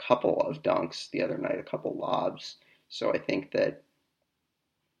a couple of dunks the other night, a couple lobs. So I think that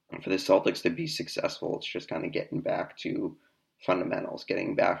for the Celtics to be successful, it's just kind of getting back to fundamentals,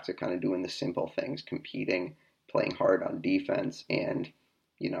 getting back to kind of doing the simple things, competing, playing hard on defense, and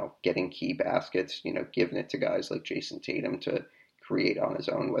getting key baskets, giving it to guys like Jason Tatum to create on his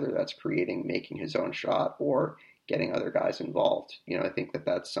own, whether that's making his own shot, or getting other guys involved. I think that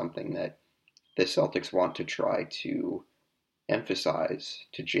that's something that the Celtics want to try to emphasize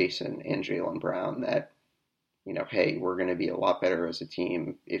to Jason and Jaylen Brown, that, hey, we're going to be a lot better as a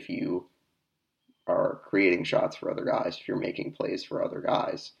team if you are creating shots for other guys, if you're making plays for other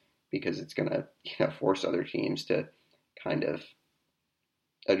guys, because it's going to force other teams to kind of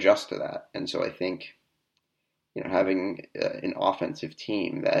adjust to that. And so I think, having an offensive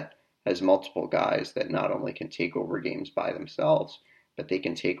team that has multiple guys that not only can take over games by themselves, but they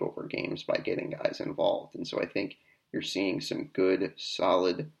can take over games by getting guys involved. And so I think you're seeing some good,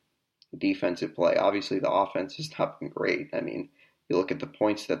 solid defensive play. Obviously, the offense has not been great. I mean, you look at the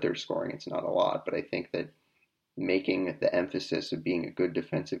points that they're scoring, it's not a lot, but I think that making the emphasis of being a good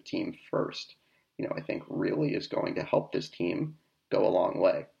defensive team first, I think really is going to help this team go a long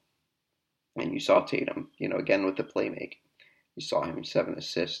way. And you saw Tatum, again with the playmaking. You saw him 7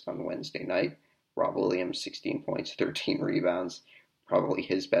 assists on Wednesday night. Rob Williams, 16 points, 13 rebounds. Probably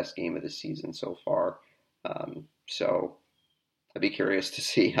his best game of the season so far. So I'd be curious to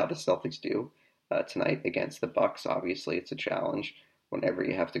see how the Celtics do tonight against the Bucks. Obviously, it's a challenge whenever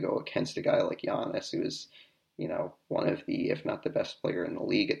you have to go against a guy like Giannis, who is, one of the, if not the best player in the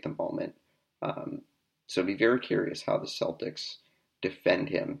league at the moment. So be very curious how the Celtics defend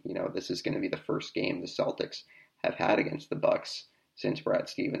him. This is going to be the first game the Celtics have had against the Bucks since Brad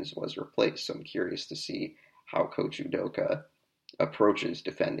Stevens was replaced. So I'm curious to see how Coach Udoka approaches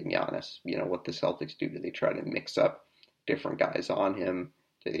defending Giannis. What the Celtics do. Do they try to mix up different guys on him?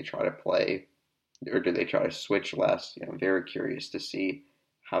 Do they try to play, or do they try to switch less? I'm very curious to see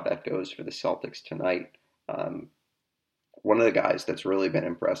how that goes for the Celtics tonight. One of the guys that's really been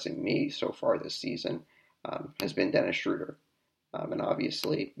impressing me so far this season has been Dennis Schroeder. And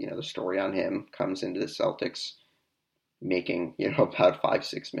obviously, the story on him comes into the Celtics making, about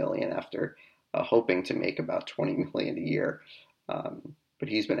 $5-6 million after hoping to make about $20 million a year. But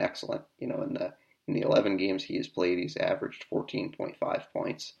he's been excellent. In the 11 games he has played, he's averaged 14.5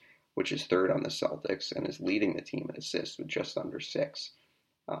 points, which is third on the Celtics, and is leading the team in assists with just under 6.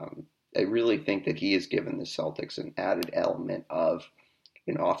 I really think that he has given the Celtics an added element of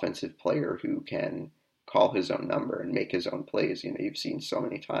an offensive player who can call his own number and make his own plays. You've seen so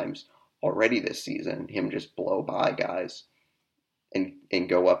many times already this season him just blow by guys and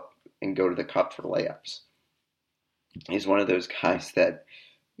go up and go to the cup for layups. He's one of those guys that,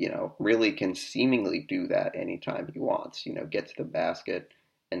 really can seemingly do that anytime he wants, get to the basket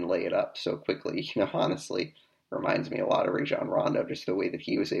and lay it up so quickly. Honestly, reminds me a lot of Rajon Rondo, just the way that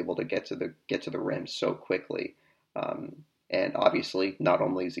he was able to get to the rim so quickly. And obviously, not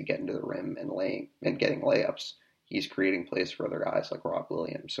only is he getting to the rim and getting layups, he's creating plays for other guys like Rob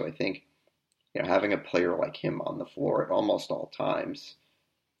Williams. So I think, having a player like him on the floor at almost all times,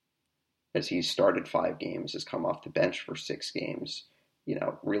 as he's started 5 games, has come off the bench for 6 games,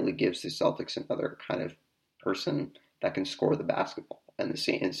 really gives the Celtics another kind of person that can score the basketball. And the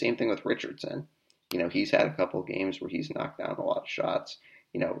same thing with Richardson. he's had a couple of games where he's knocked down a lot of shots,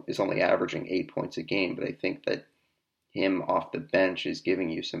 is only averaging 8 points a game, but I think that him off the bench is giving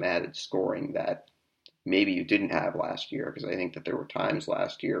you some added scoring that maybe you didn't have last year, because I think that there were times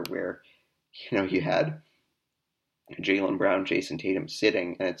last year where, you had Jaylen Brown, Jason Tatum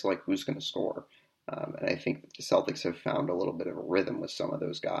sitting, and it's like, who's going to score? And I think that the Celtics have found a little bit of a rhythm with some of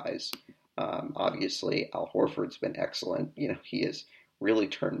those guys. Obviously, Al Horford's been excellent. He has really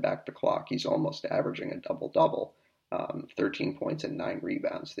turned back the clock. He's almost averaging a double-double, 13 points and 9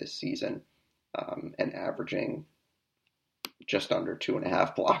 rebounds this season, and averaging just under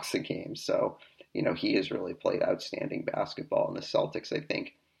 2.5 blocks a game. So, he has really played outstanding basketball, and the Celtics, I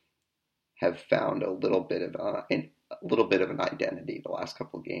think, have found a little bit of an identity the last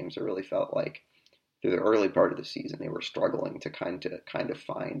couple of games. It really felt like through the early part of the season they were struggling to kind of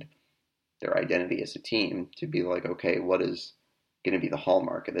find their identity as a team, to be like, okay, what is going to be the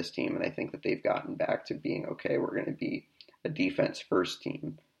hallmark of this team? And I think that they've gotten back to being, okay, we're going to be a defense first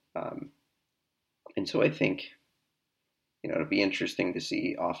team. And so I think, it'll be interesting to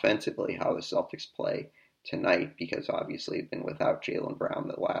see offensively how the Celtics play tonight, because obviously they've been without Jaylen Brown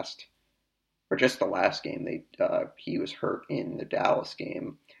the last game. He was hurt in the Dallas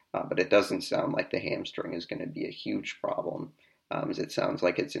game, but it doesn't sound like the hamstring is going to be a huge problem, as it sounds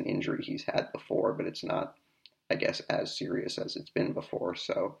like it's an injury he's had before, but it's not, I guess, as serious as it's been before.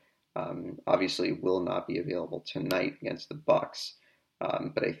 So obviously will not be available tonight against the Bucks,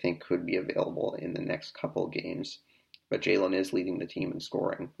 but I think could be available in the next couple of games. But Jaylen is leading the team in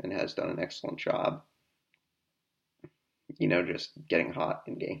scoring and has done an excellent job, just getting hot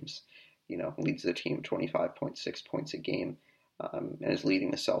in games. Leads the team 25.6 points a game, and is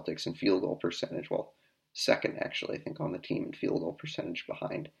leading the Celtics in field goal percentage. Well, second, actually, I think, on the team in field goal percentage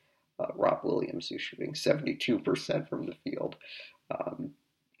behind Rob Williams, who's shooting 72% from the field. And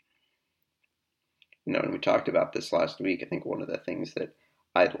we talked about this last week. I think one of the things that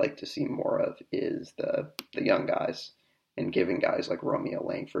I'd like to see more of is the young guys, and giving guys like Romeo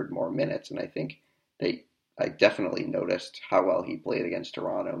Langford more minutes. And I think I definitely noticed how well he played against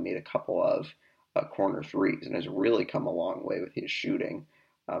Toronto, made a couple of corner threes, and has really come a long way with his shooting.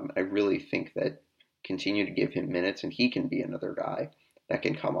 I really think that continue to give him minutes, and he can be another guy that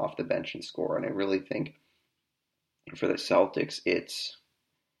can come off the bench and score. And I really think for the Celtics, it's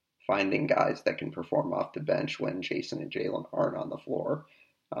finding guys that can perform off the bench when Jason and Jaylen aren't on the floor.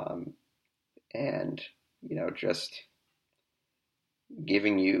 And, just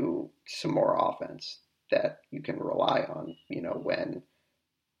giving you some more offense that you can rely on, when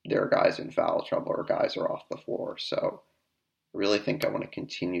there are guys in foul trouble or guys are off the floor. So I really think I want to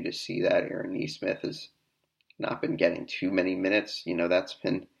continue to see that. Aaron Nesmith has not been getting too many minutes. That's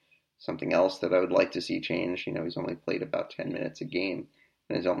been something else that I would like to see change. He's only played about 10 minutes a game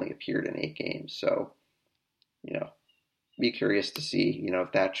and has only appeared in 8 games. So, be curious to see,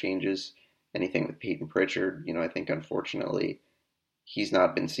 if that changes. Anything with Peyton Pritchard, I think unfortunately he's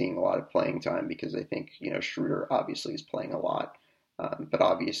not been seeing a lot of playing time, because I think, Schroeder obviously is playing a lot. But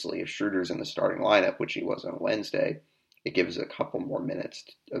obviously if Schroeder's in the starting lineup, which he was on Wednesday, it gives a couple more minutes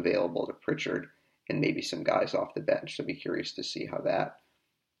available to Pritchard and maybe some guys off the bench. So be curious to see how that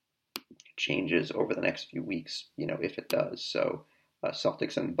changes over the next few weeks, if it does. So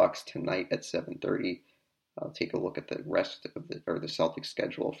Celtics and Bucks tonight at 7:30. I'll take a look at the rest of the Celtics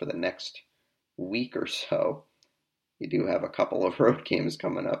schedule for the next week or so. You do have a couple of road games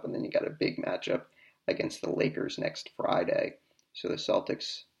coming up, and then you got a big matchup against the Lakers next Friday. So the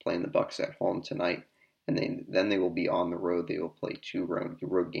Celtics playing the Bucks at home tonight, and then they will be on the road. They will play 2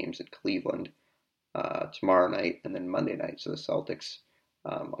 road games at Cleveland tomorrow night and then Monday night. So the Celtics,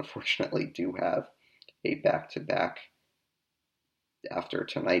 unfortunately, do have a back-to-back. After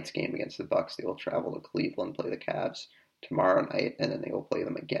tonight's game against the Bucks, they will travel to Cleveland, play the Cavs tomorrow night, and then they will play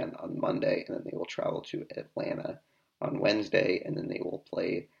them again on Monday, and then they will travel to Atlanta on Wednesday, and then they will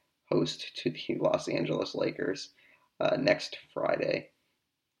play host to the Los Angeles Lakers next Friday.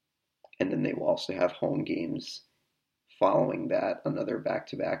 And then they will also have home games following that, another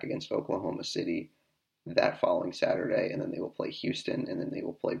back-to-back against Oklahoma City that following Saturday, and then they will play Houston, and then they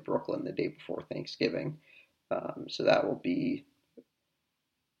will play Brooklyn the day before Thanksgiving. So that will be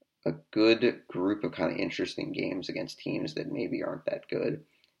a good group of kind of interesting games against teams that maybe aren't that good,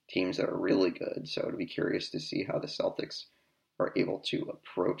 teams that are really good. So to be curious to see how the Celtics are able to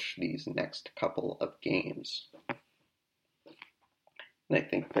approach these next couple of games. And I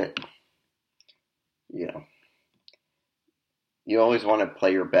think that, you always want to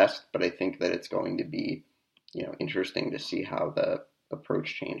play your best, but I think that it's going to be, interesting to see how the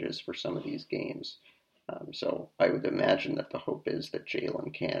approach changes for some of these games. So I would imagine that the hope is that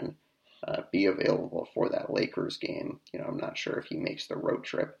Jaylen can be available for that Lakers game. I'm not sure if he makes the road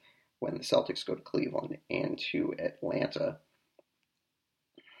trip when the Celtics go to Cleveland and to Atlanta.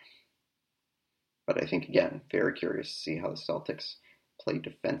 But I think, again, very curious to see how the Celtics play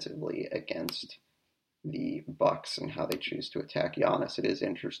defensively against the Bucks and how they choose to attack Giannis. It is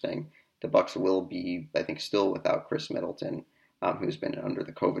interesting. The Bucks will be, I think, still without Chris Middleton, who's been under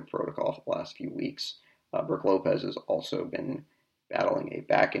the COVID protocol for the last few weeks. Brook Lopez has also been battling a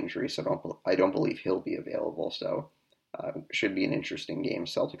back injury, so I don't believe he'll be available. So should be an interesting game.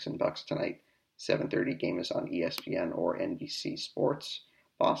 Celtics and Bucks tonight. 7:30 game is on ESPN or NBC Sports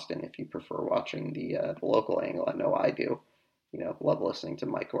Boston if you prefer watching the local angle. I know I do. Love listening to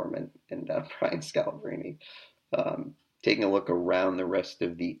Mike Orman and Brian Scalabrine. Taking a look around the rest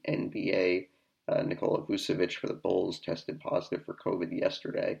of the NBA, Nikola Vucevic for the Bulls tested positive for COVID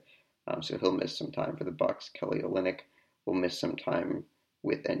yesterday, so he'll miss some time for the Bucks. Kelly Olynyk will miss some time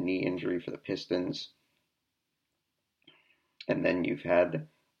with a knee injury for the Pistons. And then you've had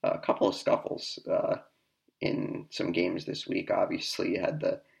a couple of scuffles in some games this week. Obviously, you had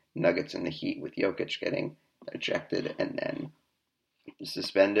the Nuggets and the Heat with Jokic getting ejected and then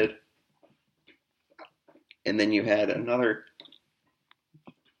suspended. And then you had another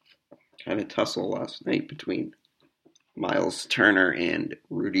kind of tussle last night between Miles Turner and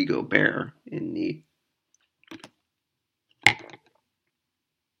Rudy Gobert in the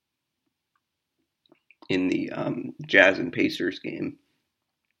Jazz and Pacers game.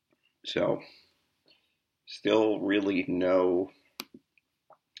 So, still really no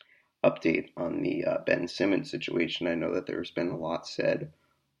update on the Ben Simmons situation. I know that there's been a lot said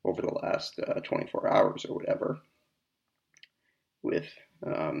over the last 24 hours or whatever, with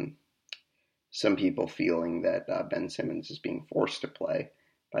some people feeling that Ben Simmons is being forced to play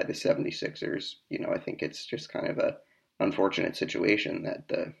by the 76ers. I think it's just kind of a unfortunate situation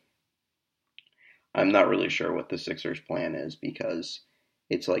that I'm not really sure what the Sixers' plan is, because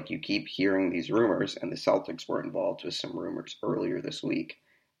it's like you keep hearing these rumors, and the Celtics were involved with some rumors earlier this week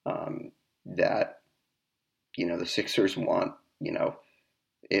that, the Sixers want,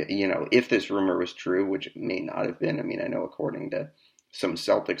 if this rumor was true, which it may not have been. I mean, I know according to some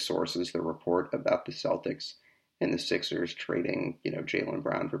Celtics sources, the report about the Celtics and the Sixers trading, Jaylen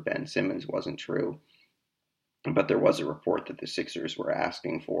Brown for Ben Simmons wasn't true. But there was a report that the Sixers were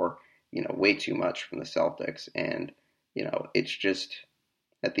asking for, way too much from the Celtics. And, it's just,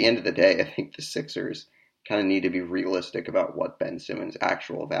 at the end of the day, I think the Sixers kind of need to be realistic about what Ben Simmons'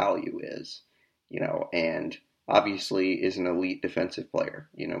 actual value is, and obviously is an elite defensive player.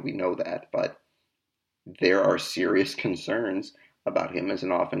 We know that, but there are serious concerns about him as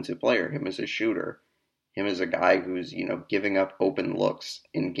an offensive player, him as a shooter, him as a guy who's, giving up open looks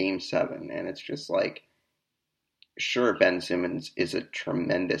in Game 7. And it's just like, sure, Ben Simmons is a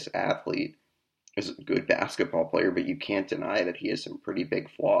tremendous athlete, is a good basketball player, but you can't deny that he has some pretty big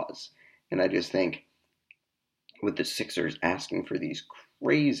flaws. And I just think with the Sixers asking for these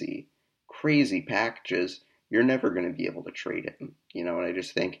crazy, crazy packages, you're never going to be able to trade him, and I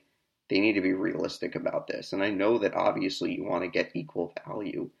just think they need to be realistic about this. And I know that obviously you want to get equal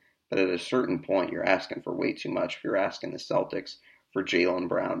value, but at a certain point you're asking for way too much. If you're asking the Celtics for Jaylen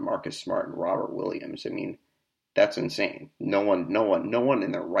Brown, Marcus Smart, and Robert Williams, I mean, that's insane. No one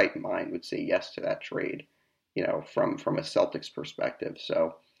in their right mind would say yes to that trade, from a Celtics perspective.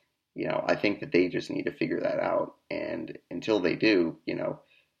 So, I think that they just need to figure that out. And until they do,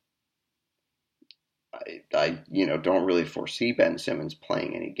 I don't really foresee Ben Simmons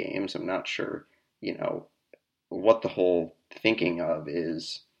playing any games. I'm not sure, what the whole thinking of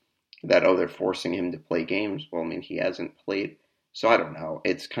is that, they're forcing him to play games. Well, I mean, he hasn't played. So I don't know.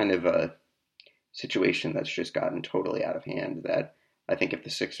 It's kind of a situation that's just gotten totally out of hand that I think if the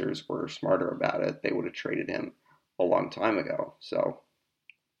Sixers were smarter about it, they would have traded him a long time ago. So,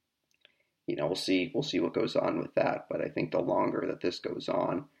 we'll see what goes on with that. But I think the longer that this goes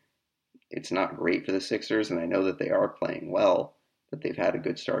on, it's not great for the Sixers. And I know that they are playing well, that they've had a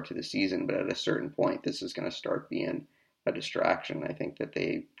good start to the season. But at a certain point, this is going to start being a distraction. I think that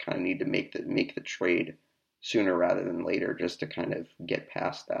they kind of need to make the trade sooner rather than later, just to kind of get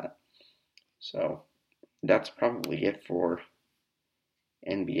past that. So that's probably it for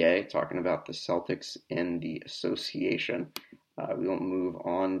NBA, talking about the Celtics and the association. We'll move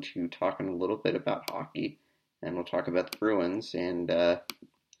on to talking a little bit about hockey, and we'll talk about the Bruins, and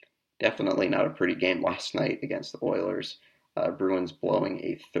definitely not a pretty game last night against the Oilers. Bruins blowing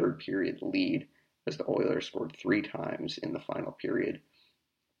a third period lead as the Oilers scored 3 times in the final period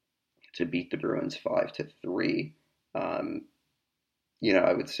to beat the Bruins 5-3.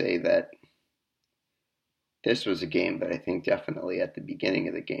 I would say that, this was a game that I think definitely at the beginning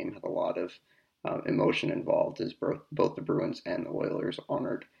of the game had a lot of emotion involved, as both the Bruins and the Oilers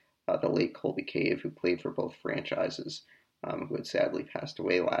honored the late Colby Cave, who played for both franchises, who had sadly passed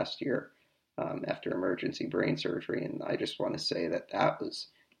away last year after emergency brain surgery. And I just want to say that that was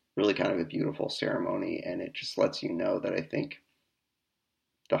really kind of a beautiful ceremony, and it just lets you know that I think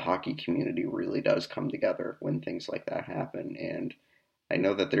the hockey community really does come together when things like that happen. And I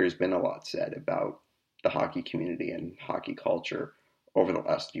know that there's been a lot said about the hockey community and hockey culture over the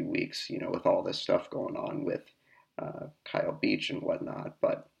last few weeks, with all this stuff going on with Kyle Beach and whatnot.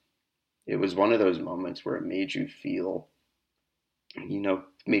 But it was one of those moments where it made you feel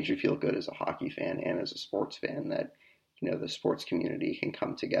good as a hockey fan and as a sports fan that, the sports community can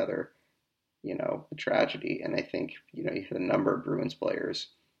come together, the tragedy. And I think, you had a number of Bruins players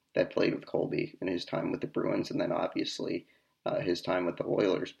that played with Colby in his time with the Bruins, and then obviously his time with the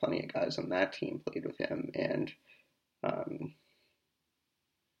Oilers. Plenty of guys on that team played with him, and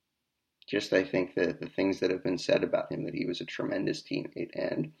just I think that the things that have been said about him, that he was a tremendous teammate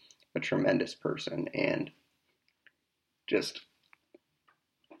and a tremendous person, and just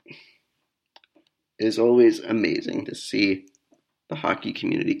is always amazing to see the hockey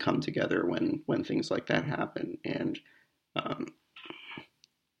community come together when things like that happen. And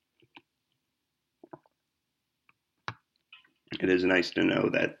it is nice to know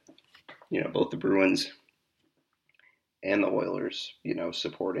that, both the Bruins and the Oilers,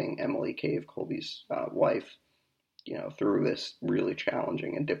 supporting Emily Cave, Colby's wife, through this really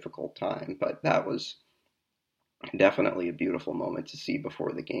challenging and difficult time. But that was definitely a beautiful moment to see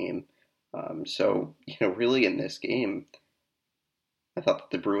before the game. So, really in this game, I thought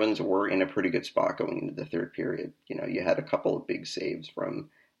that the Bruins were in a pretty good spot going into the third period. You had a couple of big saves from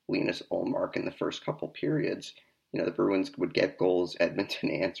Linus Ullmark in the first couple periods. The Bruins would get goals.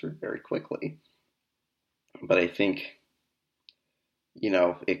 Edmonton answered very quickly. But I think,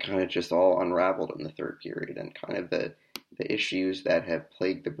 it kind of just all unraveled in the third period, and kind of the issues that have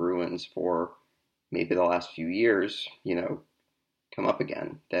plagued the Bruins for maybe the last few years, come up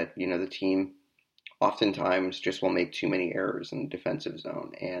again. That, the team oftentimes just will make too many errors in the defensive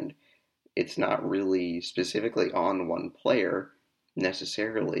zone, and it's not really specifically on one player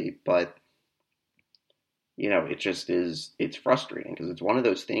necessarily, but it's frustrating because it's one of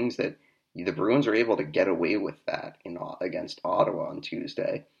those things that the Bruins are able to get away with that against Ottawa on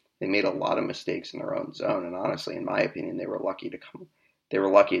Tuesday. They made a lot of mistakes in their own zone, and honestly, in my opinion, they were lucky to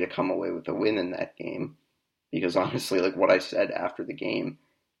come away with a win in that game. Because honestly, like what I said after the game,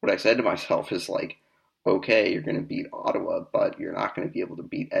 what I said to myself is like, okay, you're going to beat Ottawa, but you're not going to be able to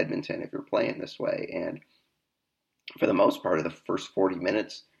beat Edmonton if you're playing this way. And for the most part of the first 40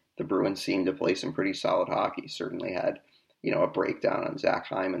 minutes, the Bruins seemed to play some pretty solid hockey. Certainly had, a breakdown on Zach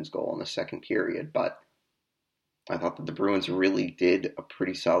Hyman's goal in the second period, but I thought that the Bruins really did a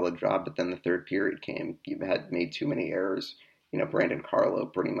pretty solid job. But then the third period came. You had made too many errors. Brandon Carlo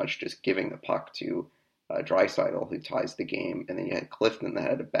pretty much just giving the puck to Draisaitl, who ties the game, and then you had Clifton that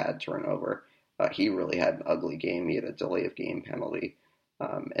had a bad turnover. He really had an ugly game. He had a delay of game penalty,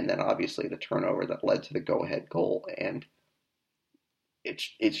 and then obviously the turnover that led to the go-ahead goal. And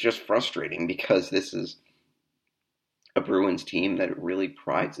it's just frustrating because this is a Bruins team that really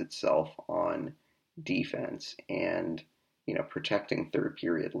prides itself on defense and protecting third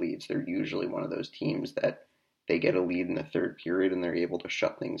period leads. They're usually one of those teams that they get a lead in the third period and they're able to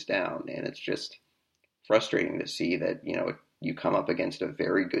shut things down, and it's just frustrating to see that you come up against a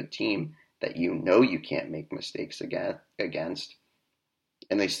very good team that you can't make mistakes against,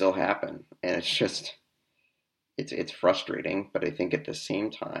 and they still happen. And it's just it's frustrating. But I think at the same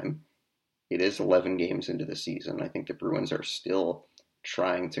time, it is 11 games into the season. I think the Bruins are still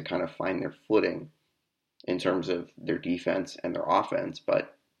trying to kind of find their footing in terms of their defense and their offense.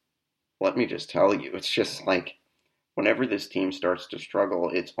 But let me just tell you, it's just like whenever this team starts to struggle,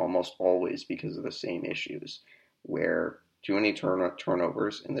 it's almost always because of the same issues, where too many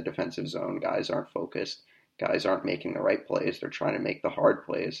turnovers in the defensive zone, guys aren't focused, guys aren't making the right plays, they're trying to make the hard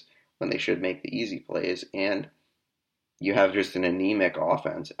plays when they should make the easy plays, and you have just an anemic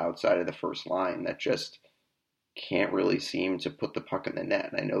offense outside of the first line that just can't really seem to put the puck in the net.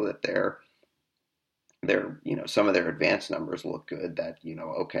 And I know that they're some of their advanced numbers look good, that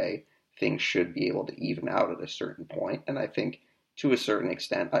okay, things should be able to even out at a certain point. And I think to a certain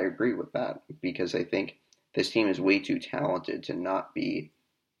extent, I agree with that, because I think this team is way too talented to not be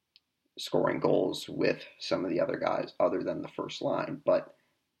scoring goals with some of the other guys other than the first line. But,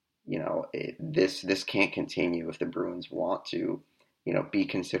 this can't continue if the Bruins want to, be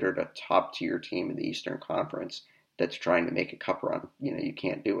considered a top tier team in the Eastern Conference that's trying to make a cup run. You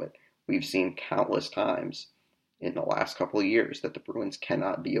can't do it. We've seen countless times in the last couple of years that the Bruins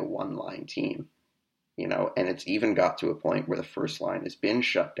cannot be a one-line team, and it's even got to a point where the first line has been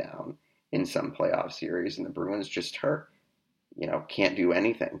shut down in some playoff series, and the Bruins just can't do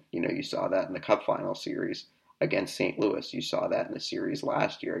anything. You saw that in the Cup final series against St. Louis. You saw that in the series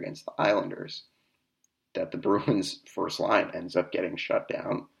last year against the Islanders, that the Bruins' first line ends up getting shut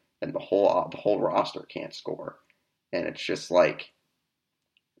down, and the whole roster can't score, and it's just like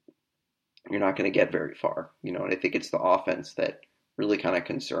you're not going to get very far. And I think it's the offense that really kind of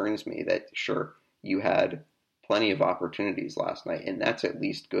concerns me. That sure, you had plenty of opportunities last night, and that's at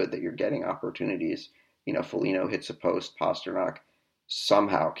least good that you're getting opportunities. Foligno hits a post, Pastrnak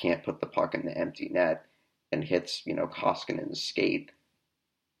somehow can't put the puck in the empty net and hits, Koskinen's skate.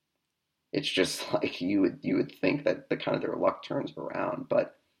 It's just like you would think that the kind of their luck turns around,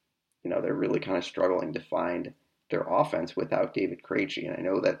 but they're really kind of struggling to find their offense without David Krejci. And I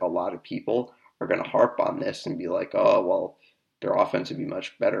know that a lot of people are going to harp on this and be like, oh, well, their offense would be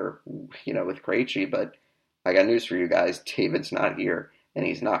much better, with Krejci. But I got news for you guys. David's not here, and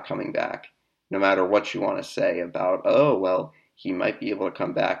he's not coming back. No matter what you want to say about, oh, well, he might be able to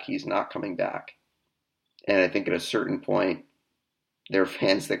come back, he's not coming back. And I think at a certain point, there are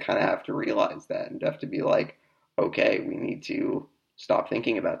fans that kind of have to realize that and have to be like, okay, we need to stop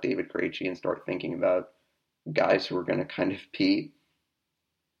thinking about David Krejci and start thinking about guys who are going to kind of be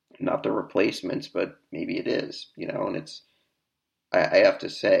not the replacements, but maybe it is, and it's, I have to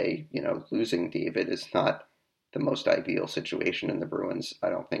say, losing David is not the most ideal situation, and the Bruins, I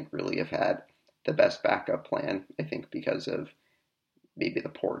don't think, really have had the best backup plan. I think because of maybe the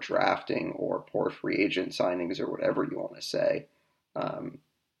poor drafting or poor free agent signings or whatever you want to say.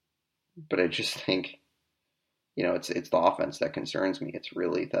 But I just think, it's the offense that concerns me. It's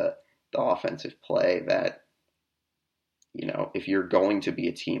really the offensive play that, if you're going to be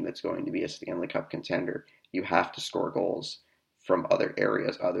a team that's going to be a Stanley Cup contender, you have to score goals from other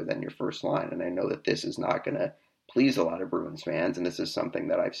areas other than your first line. And I know that this is not going to please a lot of Bruins fans, and this is something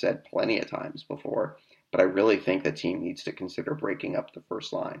that I've said plenty of times before, but I really think the team needs to consider breaking up the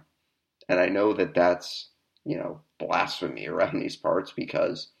first line. And I know that that's, blasphemy around these parts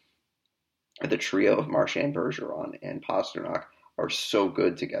because the trio of Marchand, Bergeron, and Pastrnak are so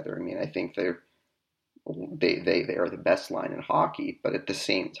good together. I mean, I think they are the best line in hockey, but at the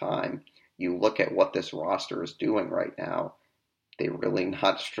same time, you look at what this roster is doing right now, they're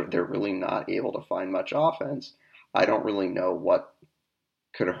really not able to find much offense. I don't really know what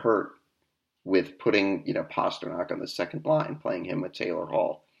could hurt with putting, Pastrnak on the second line, playing him with Taylor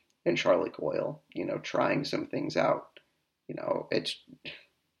Hall and Charlie Coyle, trying some things out.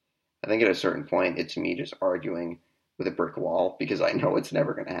 I think at a certain point, it's me just arguing with a brick wall because I know it's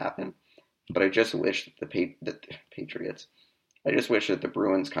never going to happen. But I just wish that the Patriots, I just wish that the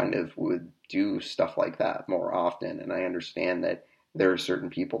Bruins kind of would do stuff like that more often. And I understand that there are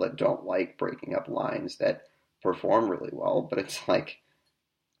certain people that don't like breaking up lines that perform really well, but it's like,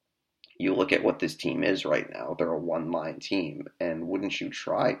 you look at what this team is right now, they're a one-line team, and wouldn't you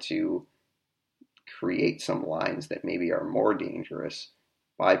try to create some lines that maybe are more dangerous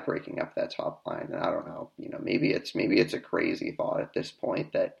by breaking up that top line? And I don't know, maybe it's a crazy thought at this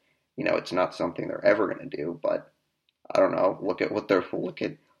point that, it's not something they're ever going to do, but I don't know. Look at what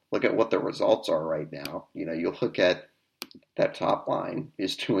the results are right now. You look at that top line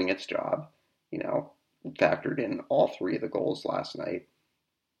is doing its job. Factored in all three of the goals last night.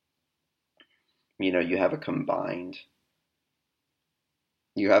 You have a combined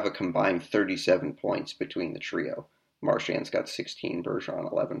 37 points between the trio. Marchand's got 16,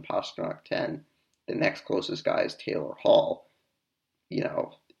 Bergeron 11, Pastrnak 10. The next closest guy is Taylor Hall.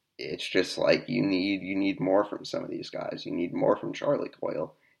 It's just like you need more from some of these guys. You need more from Charlie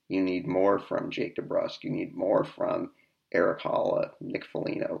Coyle. You need more from Jake DeBrusk. You need more from Erik Haula, Nick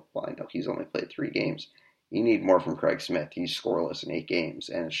Foligno. Well, I know he's only played 3 games. You need more from Craig Smith. He's scoreless in 8 games.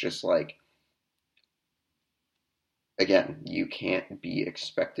 And it's just like, again, you can't be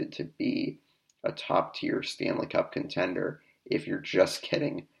expected to be a top-tier Stanley Cup contender if you're just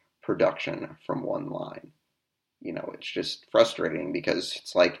getting production from one line. It's just frustrating because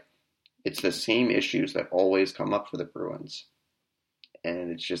it's like, it's the same issues that always come up for the Bruins.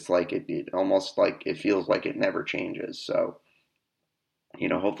 And it's just like, it almost like, it feels like it never changes. So,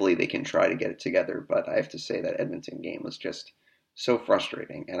 hopefully they can try to get it together. But I have to say that Edmonton game was just so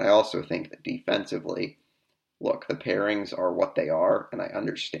frustrating. And I also think that defensively, look, the pairings are what they are, and I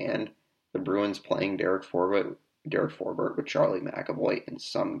understand the Bruins playing Derek Forbort with Charlie McAvoy in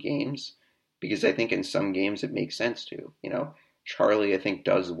some games, because I think in some games it makes sense to. Charlie, I think,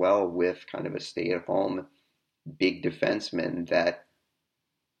 does well with kind of a stay-at-home big defenseman that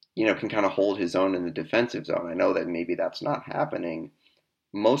can kind of hold his own in the defensive zone. I know that maybe that's not happening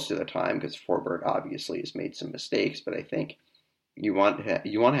most of the time because Forberg obviously has made some mistakes, but I think you want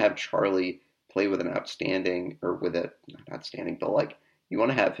to have Charlie play with an outstanding, or with a not outstanding, but like you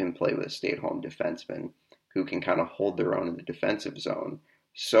want to have him play with a stay-at-home defenseman who can kind of hold their own in the defensive zone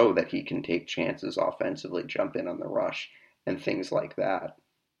so that he can take chances offensively, jump in on the rush, and things like that.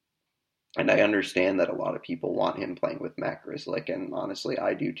 And I understand that a lot of people want him playing with Matt Grzelcyk, and honestly,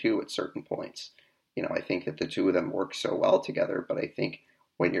 I do too at certain points. I think that the two of them work so well together, but I think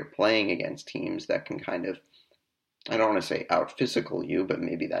when you're playing against teams that can kind of, I don't want to say out physical you, but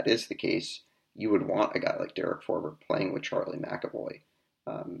maybe that is the case, you would want a guy like Derek Forber playing with Charlie McAvoy.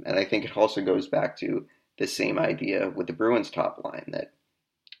 And I think it also goes back to the same idea with the Bruins top line that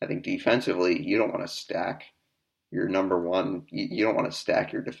I think defensively, you don't want to stack your number one. You don't want to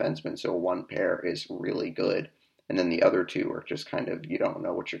stack your defensemen so one pair is really good, and then the other two are just kind of, you don't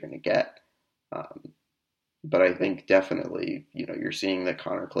know what you're going to get. Um, but I think definitely, you're seeing that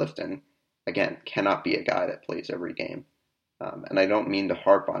Connor Clifton, again, cannot be a guy that plays every game. And I don't mean to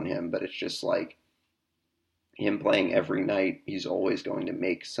harp on him, but it's just like him playing every night, he's always going to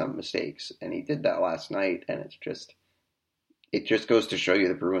make some mistakes. And he did that last night, and it just goes to show you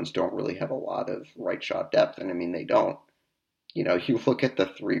the Bruins don't really have a lot of right shot depth. And I mean, they don't. You look at the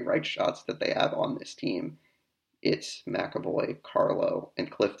three right shots that they have on this team, it's McAvoy, Carlo, and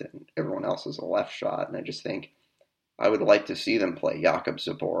Clifton. Everyone else is a left shot. And I just think I would like to see them play Jakub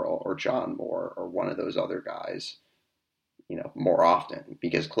Zboril or John Moore or one of those other guys, more often,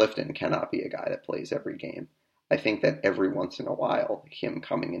 because Clifton cannot be a guy that plays every game. I think that every once in a while, him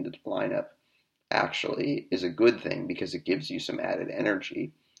coming into the lineup actually is a good thing because it gives you some added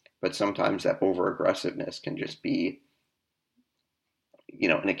energy. But sometimes that over aggressiveness can just be,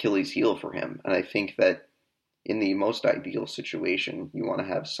 an Achilles heel for him. And I think that in the most ideal situation, you want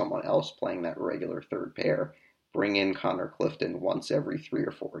to have someone else playing that regular third pair. Bring in Connor Clifton once every 3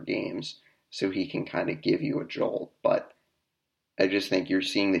 or 4 games so he can kind of give you a jolt. But I just think you're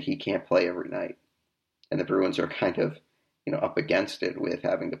seeing that he can't play every night. And the Bruins are kind of, up against it with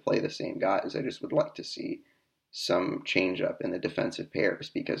having to play the same guys. I just would like to see some change up in the defensive pairs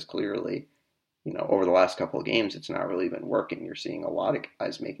because clearly, over the last couple of games, it's not really been working. You're seeing a lot of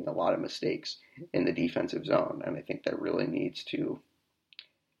guys making a lot of mistakes in the defensive zone. And I think that really needs to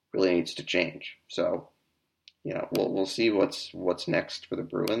change. So, we'll see what's next for the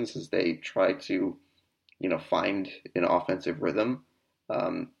Bruins as they try to, find an offensive rhythm.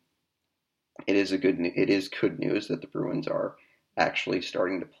 It is good news that the Bruins are actually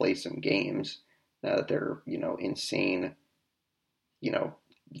starting to play some games now that they're, insane,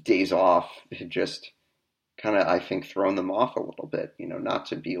 days off. It just kind of, I think, thrown them off a little bit, not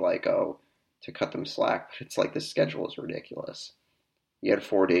to be like, oh, to cut them slack, but it's like the schedule is ridiculous. You had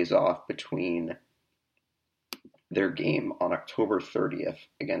 4 days off between their game on October 30th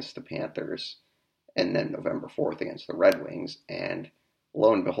against the Panthers and then November 4th against the Red Wings. And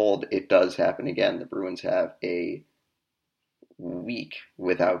lo and behold, it does happen again. The Bruins have a week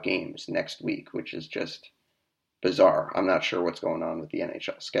without games next week, which is just bizarre. I'm not sure what's going on with the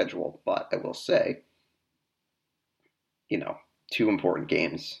NHL schedule, but I will say, 2 important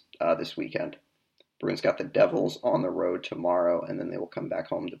games this weekend. Bruins got the Devils on the road tomorrow, and then they will come back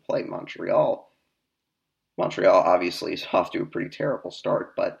home to play Montreal. Montreal obviously is off to a pretty terrible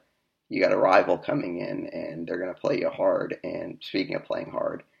start, but you got a rival coming in, and they're going to play you hard. And speaking of playing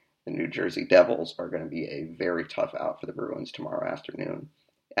hard, the New Jersey Devils are going to be a very tough out for the Bruins tomorrow afternoon.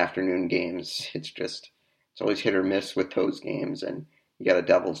 Afternoon games, it's always hit or miss with those games, and you got a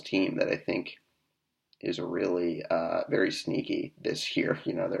Devils team that I think is really very sneaky this year.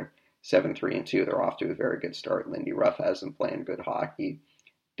 They're 7-3-2. They're off to a very good start. Lindy Ruff has them playing good hockey.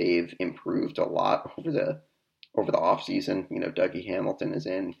 They've improved a lot over the offseason. Dougie Hamilton is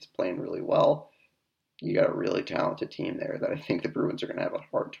in. He's playing really well. You got a really talented team there that I think the Bruins are going to have a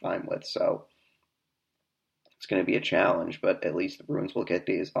hard time with. So it's going to be a challenge, but at least the Bruins will get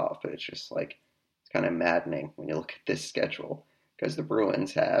days off. But it's just like, it's kind of maddening when you look at this schedule because the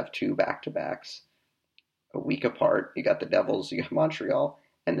Bruins have 2 back-to-backs a week apart. You got the Devils, you got Montreal,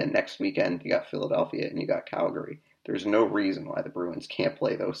 and then next weekend you got Philadelphia and you got Calgary. There's no reason why the Bruins can't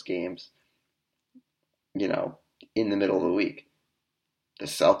play those games, in the middle of the week. The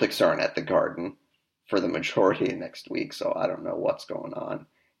Celtics aren't at the Garden for the majority of next week, so I don't know what's going on.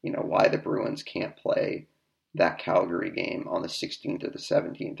 Why the Bruins can't play that Calgary game on the 16th or the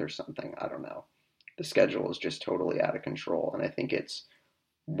 17th or something. I don't know. The schedule is just totally out of control, and I think it's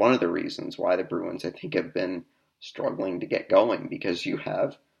one of the reasons why the Bruins, I think, have been struggling to get going because you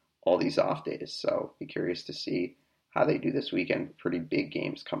have all these off days. So be curious to see how they do this weekend. Pretty big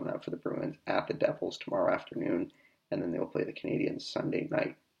games coming up for the Bruins at the Devils tomorrow afternoon, and then they'll play the Canadiens Sunday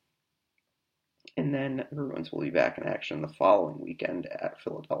night. And then the Bruins will be back in action the following weekend at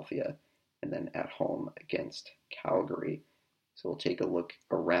Philadelphia, and then at home against Calgary. So we'll take a look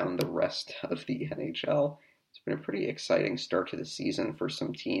around the rest of the NHL. It's been a pretty exciting start to the season for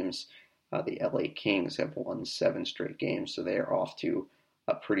some teams. The LA Kings have won 7 straight games, so they are off to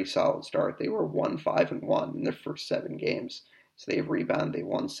a pretty solid start. They were 1-5-1 in their first 7 games, so they've rebounded. They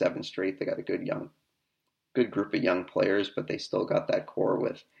won 7 straight. They got a good group of young players, but they still got that core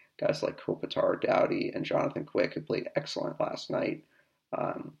with guys like Kopitar, Doughty, and Jonathan Quick, who played excellent last night.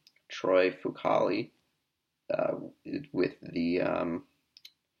 Troy Fucale, with the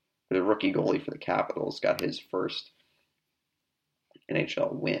rookie goalie for the Capitals, got his first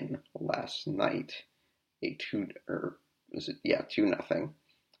NHL win last night, a 2-0,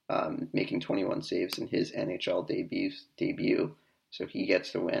 making 21 saves in his NHL debut. So he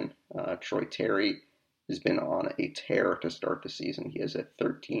gets the win. Troy Terry has been on a tear to start the season. He has a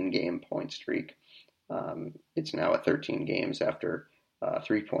 13-game point streak. It's now at 13 games after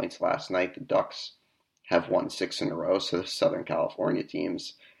 3 points last night. The Ducks have won 6 in a row, so the Southern California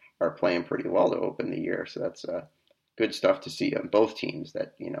teams are playing pretty well to open the year. So that's good stuff to see on both teams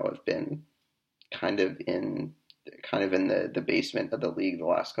that have been kind of in the basement of the league the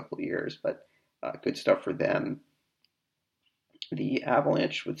last couple of years, but good stuff for them. The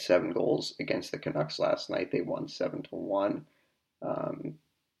Avalanche with 7 goals against the Canucks last night. They won 7-1.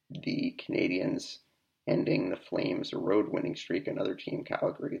 The Canadiens ending the Flames' road winning streak. Another team,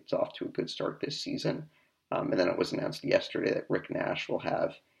 Calgary, it's off to a good start this season. And then it was announced yesterday that Rick Nash will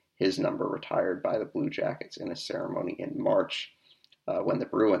have his number retired by the Blue Jackets in a ceremony in March when the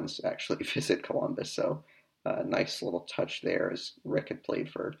Bruins actually visit Columbus. So nice little touch there, as Rick had played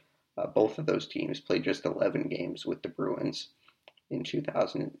for both of those teams, played just 11 games with the Bruins in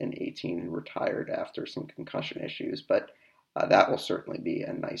 2018 and retired after some concussion issues. But that will certainly be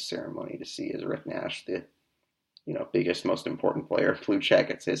a nice ceremony to see, as Rick Nash, the biggest, most important player in Blue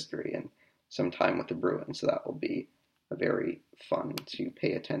Jackets history, and some time with the Bruins. So that will be a very fun to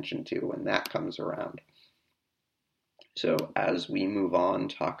pay attention to when that comes around. So as we move on,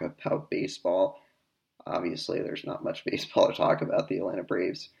 talk about baseball. Obviously, there's not much baseball to talk about. The Atlanta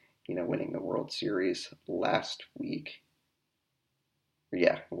Braves, winning the World Series last week.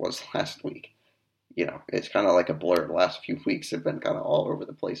 Yeah, it was last week. It's kind of like a blur. The last few weeks have been kind of all over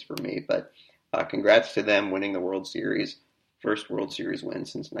the place for me. But congrats to them winning the World Series. First World Series win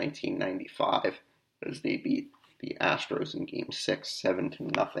since 1995, as they beat the Astros in Game 6,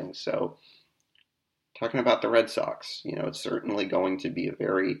 7-0. So, talking about the Red Sox, it's certainly going to be a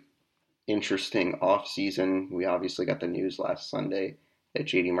very interesting offseason. We obviously got the news last Sunday that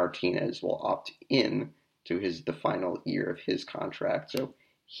JD Martinez will opt in to the final year of his contract. So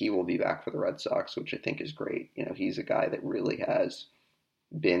he will be back for the Red Sox, which I think is great. He's a guy that really has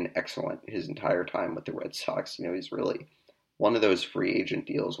been excellent his entire time with the Red Sox. He's really one of those free agent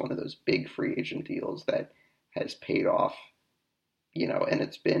deals, one of those big free agent deals that has paid off, and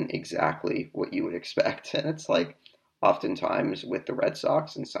it's been exactly what you would expect. And it's like, oftentimes with the Red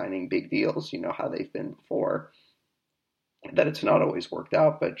Sox and signing big deals, how they've been before, that it's not always worked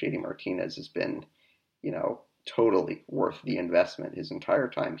out, but JD Martinez has been, totally worth the investment his entire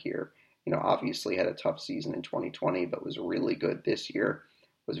time here. Obviously had a tough season in 2020, but was really good this year,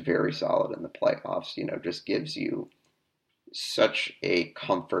 was very solid in the playoffs, just gives you such a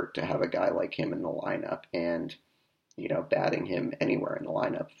comfort to have a guy like him in the lineup, and, batting him anywhere in the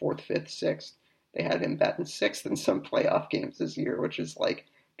lineup, 4th, 5th, 6th. They had him batting 6th in some playoff games this year, which is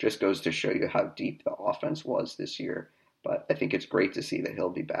just goes to show you how deep the offense was this year. But I think it's great to see that he'll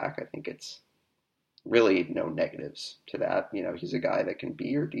be back. I think it's really no negatives to that. He's a guy that can be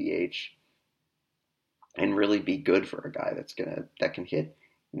your DH and really be good for a guy that can hit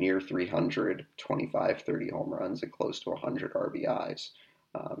near 300, 25, 30 home runs and close to 100 RBIs.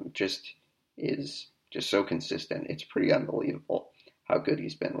 Is just so consistent. It's pretty unbelievable how good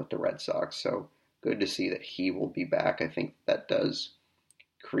he's been with the Red Sox. So good to see that he will be back. I think that does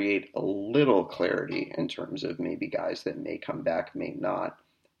create a little clarity in terms of maybe guys that may come back, may not.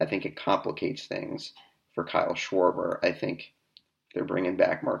 I think it complicates things for Kyle Schwarber. I think if they're bringing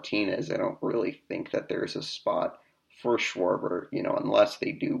back Martinez, I don't really think that there's a spot for Schwarber, unless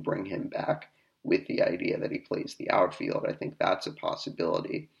they do bring him back with the idea that he plays the outfield. I think that's a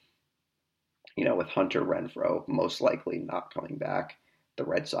possibility. With Hunter Renfroe most likely not coming back, the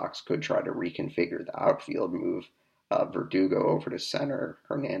Red Sox could try to reconfigure the outfield, move Verdugo over to center,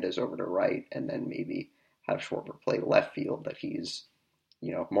 Hernandez over to right, and then maybe have Schwarber play left field, that he's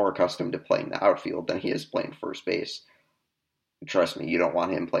more accustomed to playing the outfield than he is playing first base. Trust me, you don't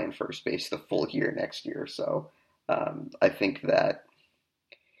want him playing first base the full year next year. So I think that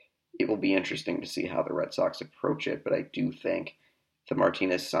it will be interesting to see how the Red Sox approach it, but I do think the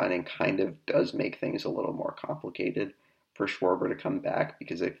Martinez signing kind of does make things a little more complicated for Schwarber to come back,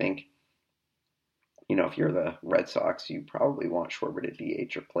 because I think, if you're the Red Sox, you probably want Schwarber to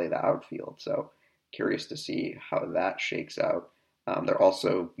DH or play the outfield. So curious to see how that shakes out. There are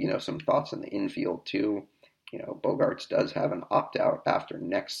also, some thoughts in the infield too. Bogaerts does have an opt-out after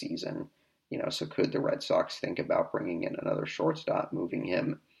next season. So could the Red Sox think about bringing in another shortstop, moving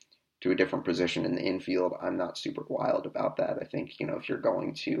him to a different position in the infield? I'm not super wild about that. I think, if you're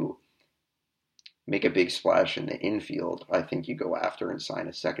going to make a big splash in the infield, I think you go after and sign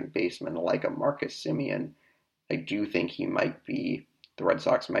a second baseman like a Marcus Semien. I do think the Red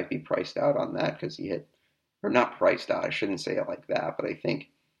Sox might be priced out on that because or not priced out, I shouldn't say it like that, but I think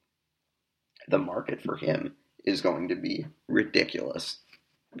the market for him is going to be ridiculous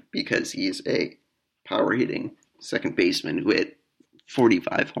because he's a power hitting second baseman who hit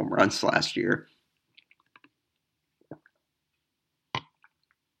 45 home runs last year.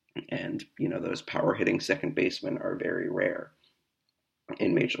 And, those power hitting second basemen are very rare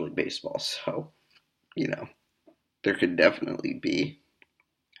in Major League Baseball. So, there could definitely be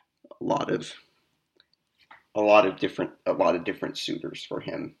a lot of different suitors for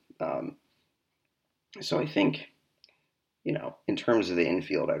him. So I think, in terms of the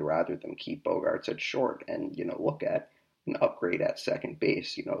infield, I'd rather them keep Bogaerts at short and, look at an upgrade at second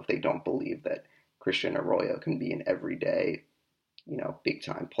base, if they don't believe that Christian Arroyo can be an everyday, big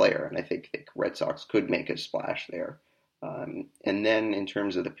time player. And I think the Red Sox could make a splash there. And then in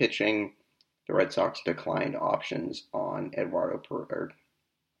terms of the pitching, the Red Sox declined options on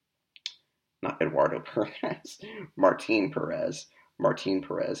Martin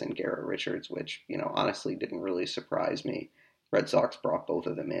Perez and Garrett Richards, which, honestly didn't really surprise me. Red Sox brought both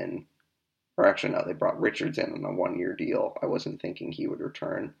of them in. Or actually, no, they brought Richards in on a 1-year deal. I wasn't thinking he would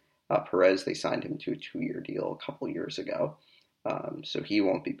return. Perez, they signed him to a 2-year deal a couple years ago. So he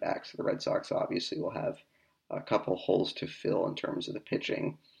won't be back. So the Red Sox obviously will have a couple holes to fill in terms of the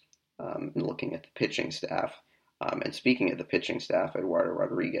pitching, and looking at the pitching staff. And speaking of the pitching staff, Eduardo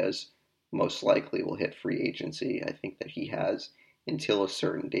Rodriguez most likely will hit free agency. I think that he has until a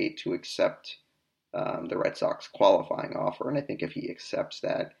certain date to accept the Red Sox qualifying offer. And I think if he accepts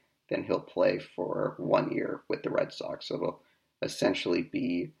that, then he'll play for 1 year with the Red Sox. So it'll essentially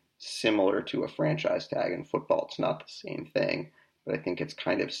be similar to a franchise tag in football. It's not the same thing, but I think it's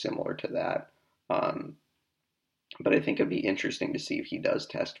kind of similar to that. But I think it'd be interesting to see if he does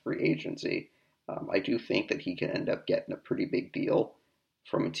test free agency. I do think that he can end up getting a pretty big deal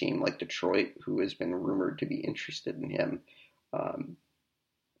from a team like Detroit, who has been rumored to be interested in him. So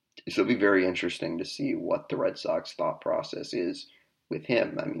it'll be very interesting to see what the Red Sox thought process is with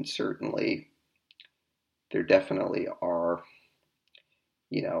him. I mean, certainly there definitely are,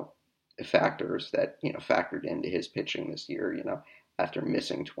 factors that, factored into his pitching this year, after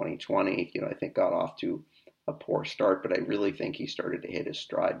missing 2020, I think got off to a poor start, but I really think he started to hit his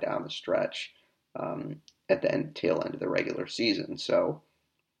stride down the stretch at the tail end of the regular season. So,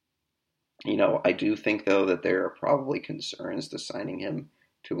 I do think, though, that there are probably concerns to signing him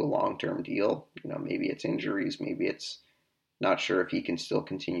to a long-term deal. Maybe it's injuries, maybe it's not sure if he can still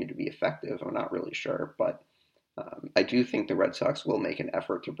continue to be effective. I'm not really sure, but I do think the Red Sox will make an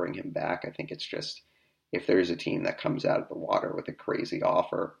effort to bring him back. I think it's just if there's a team that comes out of the water with a crazy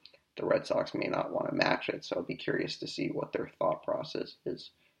offer, the Red Sox may not want to match it. So I'll be curious to see what their thought process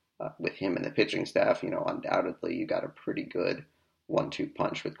is with him and the pitching staff. Undoubtedly you got a pretty good 1-2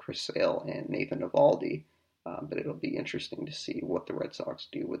 punch with Chris Sale and Nathan Eovaldi. But it'll be interesting to see what the Red Sox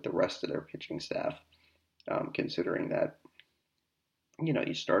do with the rest of their pitching staff, considering that,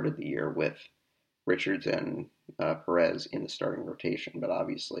 you started the year with Richards and Perez in the starting rotation, but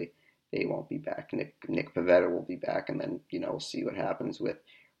obviously they won't be back. Nick Pivetta will be back, and then, we'll see what happens with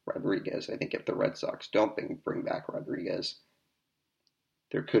Rodriguez. I think if the Red Sox don't bring back Rodriguez,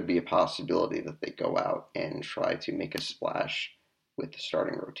 there could be a possibility that they go out and try to make a splash with the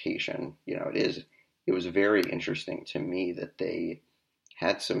starting rotation. It was very interesting to me that they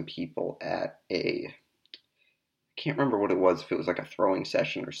had some people at I can't remember what it was, if it was like a throwing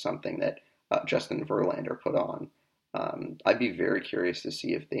session or something that Justin Verlander put on. I'd be very curious to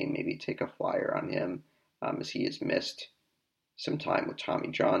see if they maybe take a flyer on him, as he has missed some time with Tommy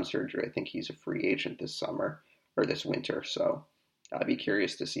John surgery. I think he's a free agent this winter. So I'd be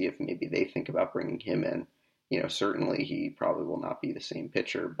curious to see if maybe they think about bringing him in. Certainly he probably will not be the same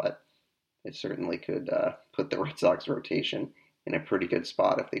pitcher, but it certainly could put the Red Sox rotation in a pretty good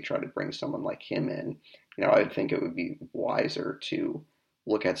spot if they try to bring someone like him in. I would think it would be wiser to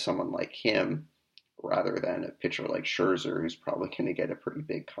look at someone like him rather than a pitcher like Scherzer, who's probably going to get a pretty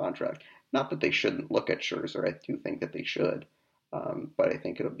big contract. Not that they shouldn't look at Scherzer, I do think that they should, but I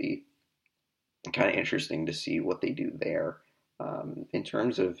think it'll be kind of interesting to see what they do there. In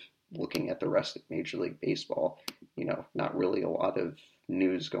terms of looking at the rest of Major League Baseball, not really a lot of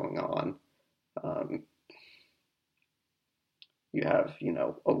news going on. You have,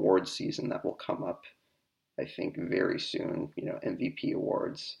 awards season that will come up, I think, very soon, MVP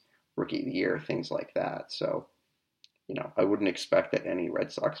awards, Rookie of the Year, things like that. So, I wouldn't expect that any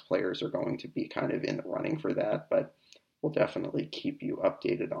Red Sox players are going to be kind of in the running for that, but we'll definitely keep you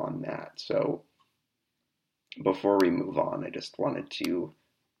updated on that. So, before we move on, I just wanted to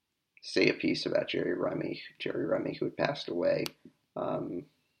say a piece about Jerry Remy, who had passed away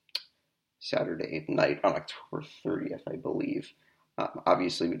Saturday night on October 30th, I believe.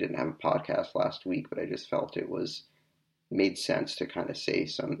 Obviously, we didn't have a podcast last week, but I just felt it made sense to kind of say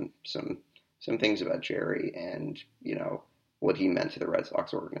some things about Jerry and, what he meant to the Red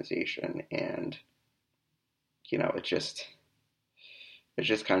Sox organization. And, it's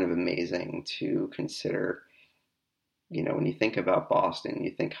just kind of amazing to consider, when you think about Boston,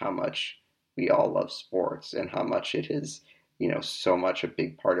 you think how much we all love sports and how much it is, so much a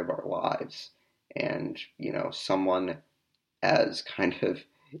big part of our lives. And, someone as kind of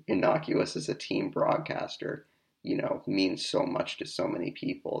innocuous as a team broadcaster, means so much to so many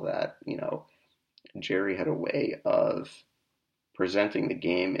people that, Jerry had a way of presenting the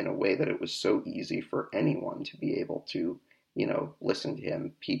game in a way that it was so easy for anyone to be able to, listen to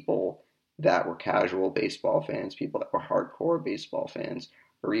him. People that were casual baseball fans, people that were hardcore baseball fans,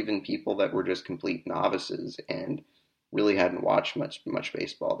 or even people that were just complete novices and really hadn't watched much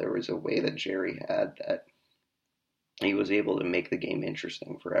baseball. There was a way that Jerry had that he was able to make the game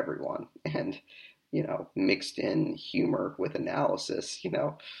interesting for everyone, and mixed in humor with analysis.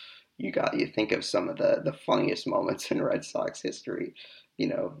 You think of some of the funniest moments in Red Sox history.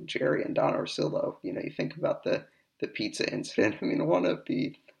 Jerry and Don Orsillo. You think about the pizza incident. I mean, one of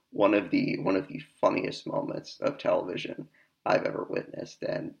the funniest moments of television I've ever witnessed,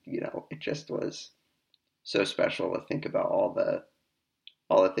 and it just was so special to think about all the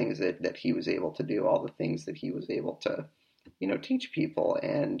things that he was able to do, all the things that he was able to, teach people,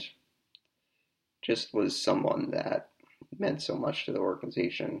 and just was someone that meant so much to the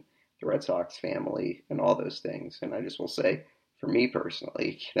organization, the Red Sox family, and all those things. And I just will say, for me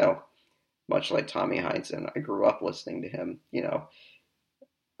personally, much like Tommy Heinsohn, I grew up listening to him.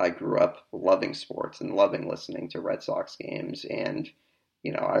 I grew up loving sports and loving listening to Red Sox games, and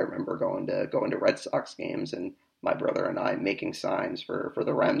I remember going to Red Sox games and my brother and I making signs for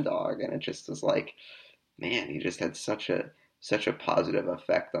the Rem Dog, and it just was like, man, he just had such a positive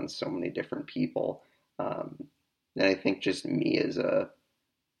effect on so many different people. And I think just me as an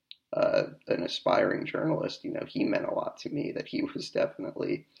aspiring journalist, he meant a lot to me. That he was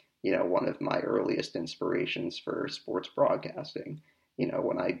definitely, one of my earliest inspirations for sports broadcasting.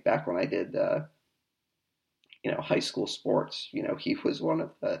 When I did, high school sports, he was one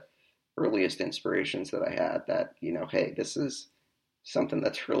of the earliest inspirations that I had. That hey, this is something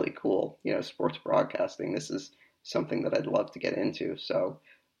that's really cool. Sports broadcasting. This is something that I'd love to get into. So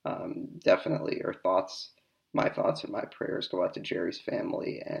definitely, my thoughts and my prayers go out to Jerry's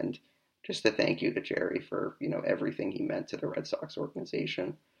family, and just a thank you to Jerry for everything he meant to the Red Sox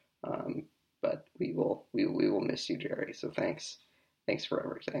organization. But we will miss you, Jerry. So thanks for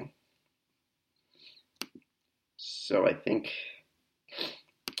everything. So I think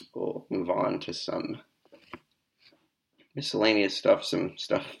we'll move on to some miscellaneous stuff, some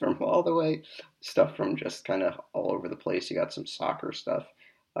stuff from just kind of all over the place. You got some soccer stuff.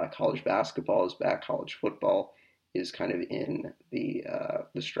 College basketball is back. College football is kind of in the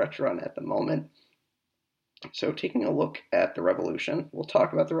stretch run at the moment. So taking a look at the Revolution, we'll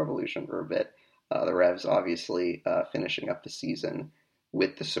talk about the Revolution for a bit. The Revs obviously finishing up the season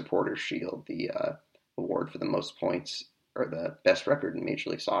with the Supporters' Shield, the award for the most points or the best record in Major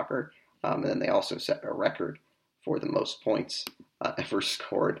League Soccer. And then they also set a record for the most points ever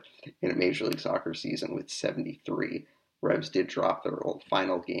scored in a Major League Soccer season with 73. Revs did drop their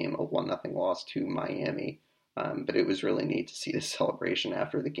final game, a 1-0 loss to Miami, but it was really neat to see the celebration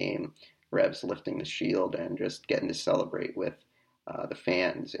after the game. Revs lifting the shield and just getting to celebrate with the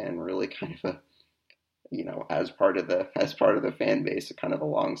fans, and really kind of as part of the fan base, a kind of a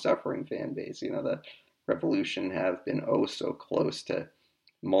long-suffering fan base. The Revolution have been oh so close to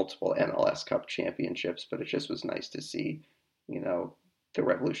multiple MLS Cup championships, but it just was nice to see, the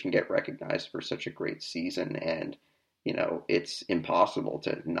Revolution get recognized for such a great season, and it's impossible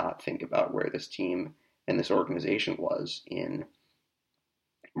to not think about where this team and this organization was in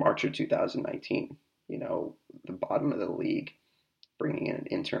March of 2019. The bottom of the league, bringing in an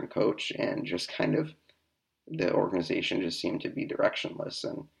interim coach, and just kind of the organization just seemed to be directionless.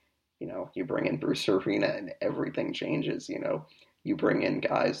 And, you bring in Bruce Arena and everything changes. You bring in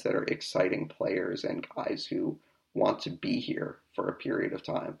guys that are exciting players and guys who want to be here for a period of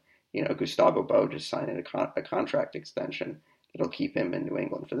time. Gustavo Bou just signed a contract extension that'll keep him in New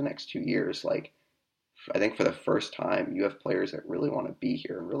England for the next 2 years. Like, I think for the first time, you have players that really want to be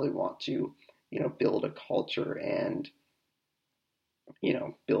here and really want to, build a culture and,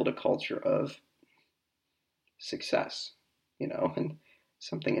 build a culture of success, and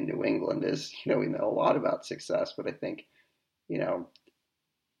something in New England is, we know a lot about success, but I think,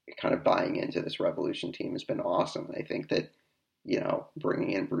 kind of buying into this Revolution team has been awesome. And I think that,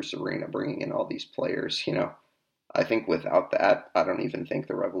 bringing in Bruce Arena, bringing in all these players, I think without that, I don't even think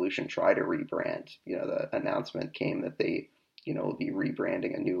the Revolution tried to rebrand. The announcement came that they, will be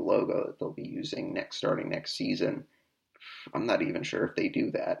rebranding a new logo that they'll be using starting next season. I'm not even sure if they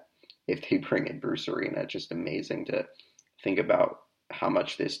do that. If they bring in Bruce Arena, it's just amazing to think about how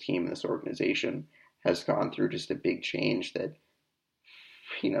much this team, this organization has gone through just a big change that,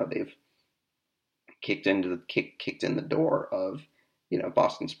 they've kicked in the door of,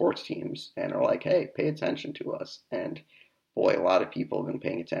 Boston sports teams and are like, hey, pay attention to us. And boy, a lot of people have been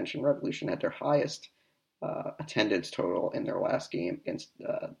paying attention. Revolution had their highest attendance total in their last game against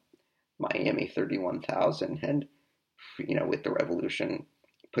Miami, 31,000. And, with the Revolution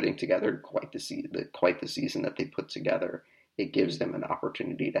putting together quite the season that they put together, it gives them an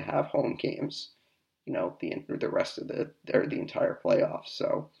opportunity to have home games, the rest of the entire playoffs.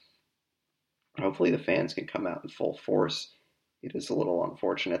 So hopefully the fans can come out in full force. It is a little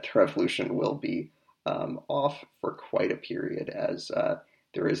unfortunate the Revolution will be off for quite a period as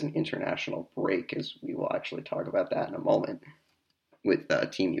there is an international break, as we will actually talk about that in a moment with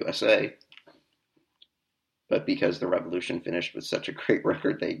Team USA. But because the Revolution finished with such a great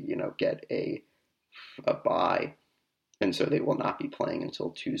record, they, get a bye. And so they will not be playing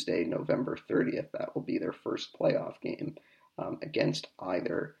until Tuesday, November 30th. That will be their first playoff game against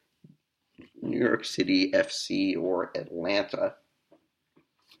either New York City FC or Atlanta.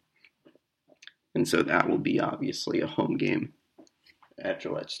 And so that will be obviously a home game at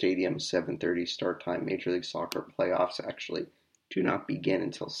Gillette Stadium, 7:30 start time. Major League Soccer playoffs actually do not begin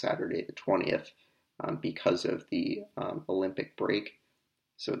until Saturday the 20th because of the Olympic break.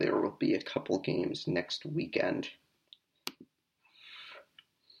 So there will be a couple games next weekend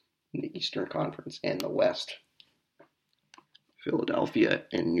in the Eastern Conference and the West. Philadelphia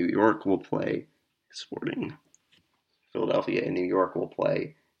and New York will play Philadelphia and New York will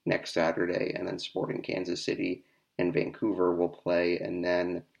play next Saturday, and then Sporting Kansas City and Vancouver will play, and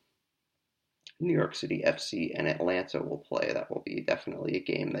then New York City FC and Atlanta will play. That will be definitely a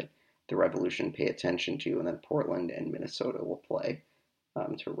game that the Revolution pay attention to, and then Portland and Minnesota will play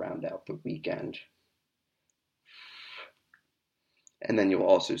to round out the weekend. And then you'll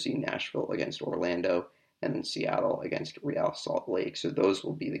also see Nashville against Orlando, and then Seattle against Real Salt Lake. So those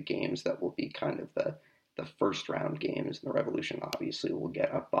will be the games that will be kind of the first round games. And the Revolution obviously will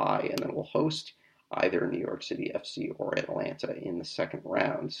get a bye, and then we'll host either New York City FC or Atlanta in the second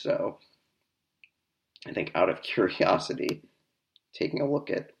round. So I think out of curiosity, taking a look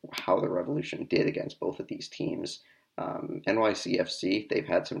at how the Revolution did against both of these teams, NYCFC, they've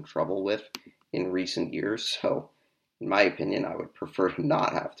had some trouble with in recent years. So in my opinion, I would prefer to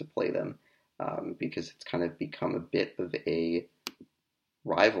not have to play them because it's kind of become a bit of a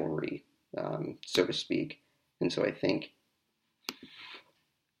rivalry, so to speak. And so I think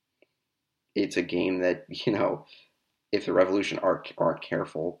it's a game that, if the Revolution aren't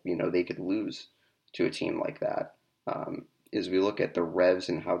careful, they could lose to a team like that. As we look at the Revs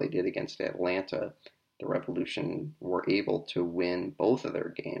and how they did against Atlanta, the Revolution were able to win both of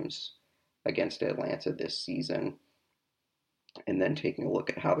their games against Atlanta this season. And then taking a look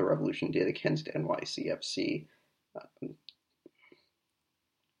at how the Revolution did against NYCFC,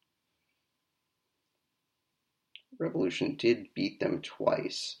 Revolution did beat them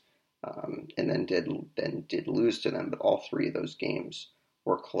twice, and then did lose to them. But all three of those games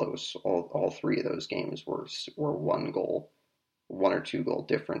were close. All three of those games were one or two goal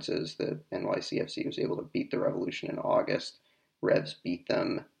differences. The NYCFC was able to beat the Revolution in August. Revs beat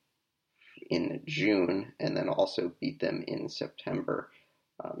them in June, and then also beat them in September.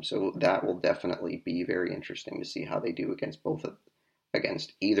 So that will definitely be very interesting to see how they do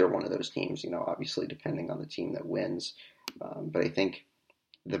against either one of those teams. Obviously depending on the team that wins. But I think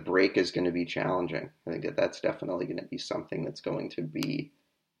the break is going to be challenging. I think that that's definitely going to be something that's going to be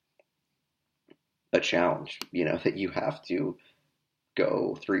a challenge, that you have to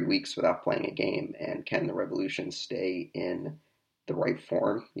go 3 weeks without playing a game. And can the Revolution stay in the right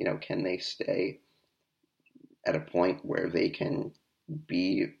form? Can they stay at a point where they can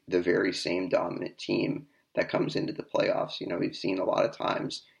be the very same dominant team that comes into the playoffs? We've seen a lot of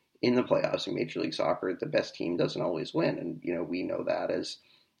times in the playoffs in Major League Soccer, the best team doesn't always win. And, we know that as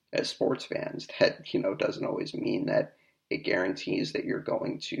sports fans, that, doesn't always mean that it guarantees that you're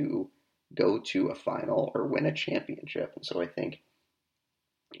going to go to a final or win a championship. And so I think,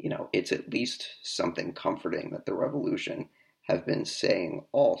 it's at least something comforting that the Revolution have been saying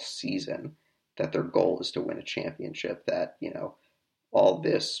all season that their goal is to win a championship, that, all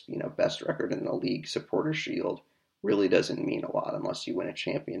this, best record in the league, supporter shield, really doesn't mean a lot unless you win a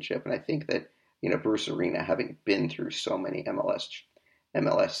championship. And I think that, Bruce Arena, having been through so many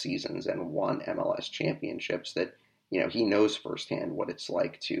MLS seasons and won MLS championships, that, he knows firsthand what it's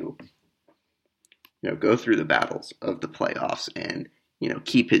like to, go through the battles of the playoffs and,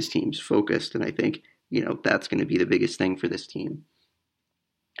 keep his teams focused. And I think, that's going to be the biggest thing for this team,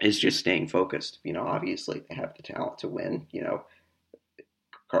 is just staying focused. Obviously they have the talent to win.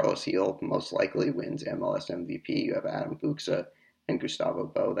 Carlos Gil most likely wins MLS MVP. You have Adam Buksa and Gustavo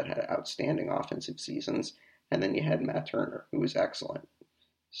Bo that had outstanding offensive seasons. And then you had Matt Turner, who was excellent.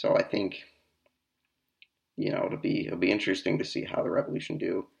 So I think, it'll be interesting to see how the Revolution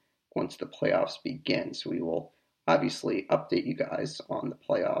do once the playoffs begin. So we will obviously update you guys on the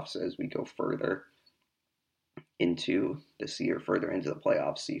playoffs as we go further into the year, further into the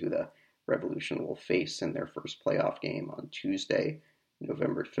playoffs, see who the Revolution will face in their first playoff game on Tuesday,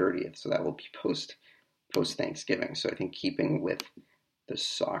 November 30th. So that will be post Thanksgiving. So I think keeping with the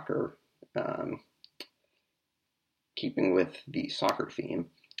soccer theme,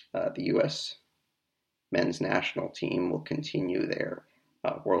 the U.S. men's national team will continue their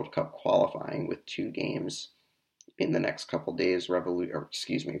World Cup qualifying with 2 games in the next couple days.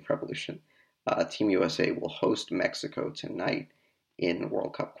 Revolution. Team USA will host Mexico tonight in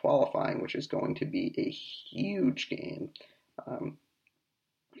World Cup qualifying, which is going to be a huge game.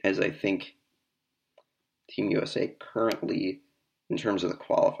 As I think Team USA currently, in terms of the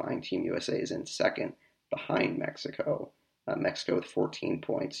qualifying, Team USA is in second behind Mexico. Mexico with 14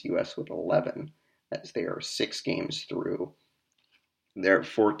 points, US with 11, as they are 6 games through their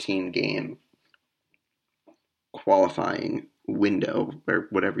 14-game qualifying window, or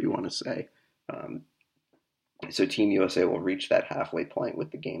whatever you want to say. So Team USA will reach that halfway point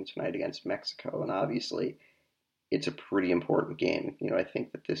with the game tonight against Mexico, and obviously it's a pretty important game. I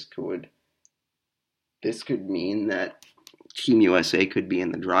think that this could mean that Team USA could be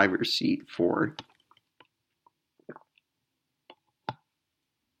in the driver's seat for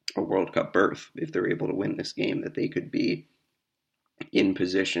a World Cup berth if they're able to win this game, that they could be in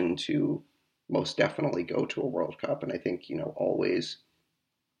position to most definitely go to a World Cup. And I think, always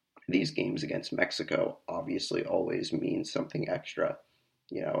these games against Mexico obviously always mean something extra,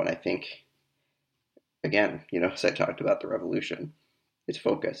 and I think, again, as I talked about the Revolution, it's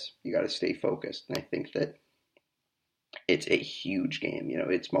focus. You got to stay focused. And I think that it's a huge game.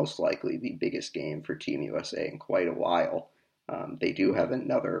 It's most likely the biggest game for Team USA in quite a while. They do have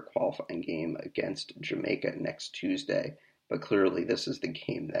another qualifying game against Jamaica next Tuesday, but clearly this is the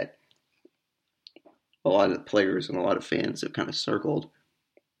game that a lot of the players and a lot of fans have kind of circled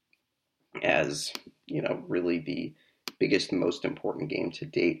as, really the biggest, most important game to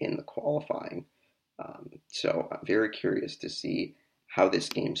date in the qualifying. So I'm very curious to see how this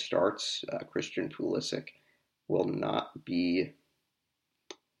game starts. Christian Pulisic will not be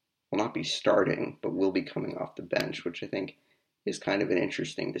starting, but will be coming off the bench, which I think is kind of an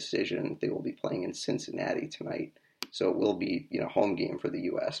interesting decision. They will be playing in Cincinnati tonight, so it will be, home game for the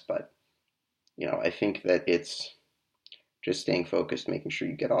U.S., but, I think that it's just staying focused, making sure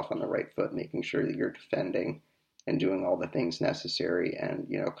you get off on the right foot, making sure that you're defending and doing all the things necessary and,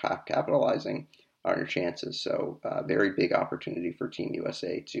 capitalizing on your chances. So very big opportunity for Team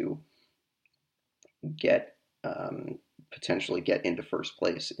USA to potentially get into first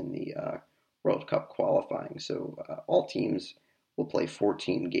place in the World Cup qualifying. So all teams will play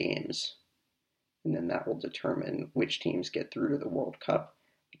 14 games, and then that will determine which teams get through to the World Cup.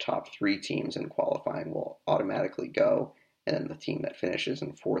 The top 3 teams in qualifying will automatically go, and then the team that finishes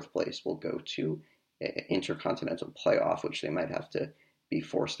in 4th place will go to an intercontinental playoff, which they might have to be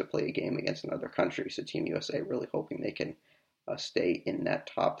forced to play a game against another country. So Team USA really hoping they can stay in that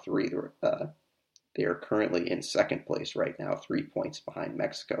top 3. They are currently in 2nd place right now, 3 points behind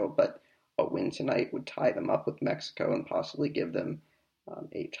Mexico, but a win tonight would tie them up with Mexico and possibly give them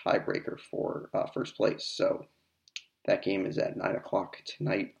a tiebreaker for first place. So that game is at 9 o'clock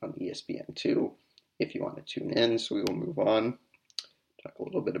tonight on ESPN2 if you want to tune in. So we will move on. Talk a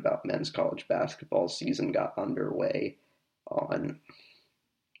little bit about men's college basketball. Season got underway on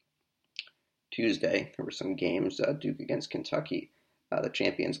Tuesday. There were some games, Duke against Kentucky. The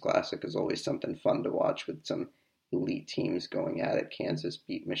Champions Classic is always something fun to watch with some elite teams going at it. Kansas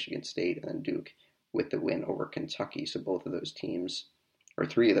beat Michigan State, and then Duke with the win over Kentucky. So both of those teams, or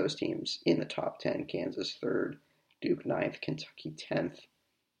three of those teams, in the top 10. Kansas 3rd, Duke 9th, Kentucky 10th.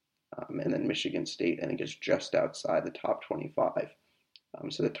 And then Michigan State, I think, is just outside the top 25.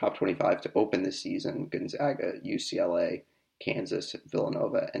 So the top 25 to open this season, Gonzaga, UCLA, Kansas,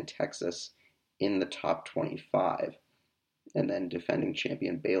 Villanova, and Texas in the top 25. And then defending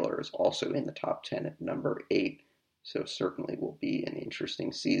champion Baylor is also in the top 10 at number 8. So certainly will be an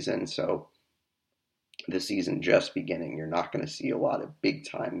interesting season. So the season just beginning, you're not going to see a lot of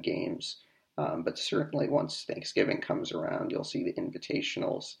big-time games. But certainly once Thanksgiving comes around, you'll see the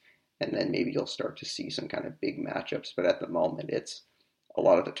invitationals. And then maybe you'll start to see some kind of big matchups. But at the moment, it's a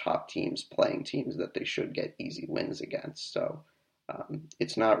lot of the top teams playing teams that they should get easy wins against. So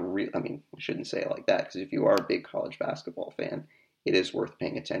it's not real. I mean, we shouldn't say it like that, because if you are a big college basketball fan, it is worth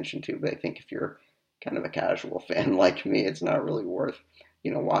paying attention to. But I think if you're kind of a casual fan like me, it's not really worth,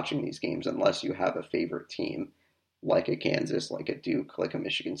 watching these games unless you have a favorite team like a Kansas, like a Duke, like a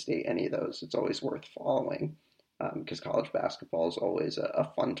Michigan State, any of those. It's always worth following because college basketball is always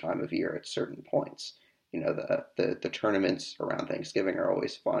a fun time of year at certain points. The tournaments around Thanksgiving are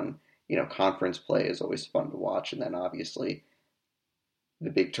always fun. Conference play is always fun to watch. And then obviously the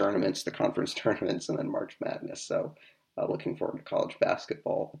big tournaments, the conference tournaments, and then March Madness. So looking forward to college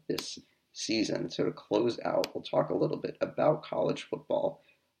basketball this season. So to close out, we'll talk a little bit about college football.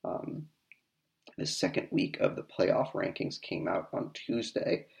 The second week of the playoff rankings came out on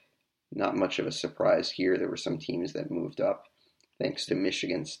Tuesday. Not much of a surprise here. There were some teams that moved up thanks to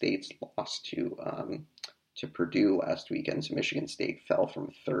Michigan State's loss to Purdue last weekend. So Michigan State fell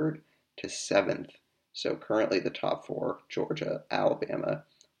from 3rd to 7th. So currently the top 4, Georgia, Alabama,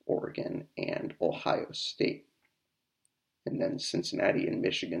 Oregon, and Ohio State. And then Cincinnati and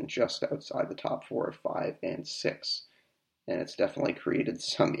Michigan just outside the top 4 at 5 and 6. And it's definitely created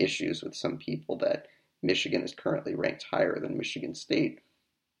some issues with some people that Michigan is currently ranked higher than Michigan State.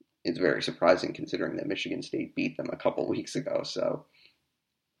 It's very surprising considering that Michigan State beat them a couple weeks ago. So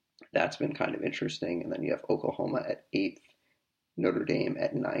that's been kind of interesting. And then you have Oklahoma at 8th, Notre Dame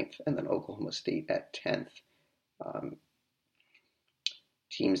at 9th, and then Oklahoma State at 10th.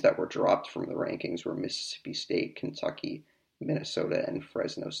 Teams that were dropped from the rankings were Mississippi State, Kentucky, Minnesota, and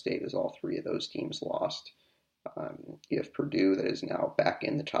Fresno State, as all three of those teams lost. You have Purdue that is now back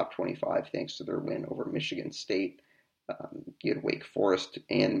in the top 25 thanks to their win over Michigan State. You had Wake Forest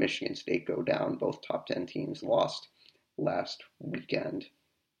and Michigan State go down. Both top 10 teams lost last weekend.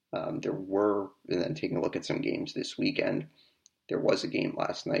 And then taking a look at some games this weekend, there was a game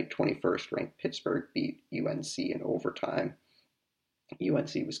last night. 21st ranked Pittsburgh beat UNC in overtime.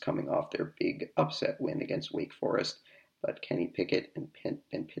 UNC was coming off their big upset win against Wake Forest, but Kenny Pickett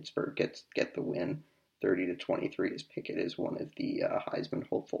and Pittsburgh get the win 30-23, as Pickett is one of the Heisman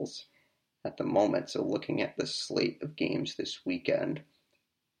hopefuls at the moment. So looking at the slate of games this weekend,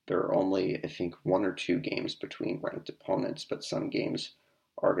 there are only, I think, 1 or 2 games between ranked opponents, but some games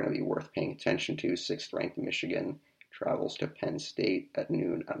are going to be worth paying attention to. 6th ranked Michigan travels to Penn State at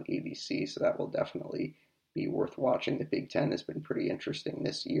noon on ABC, so that will definitely be worth watching. The Big Ten has been pretty interesting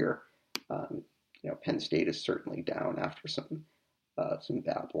this year. Penn State is certainly down after some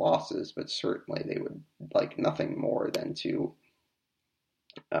bad losses, but certainly they would like nothing more than to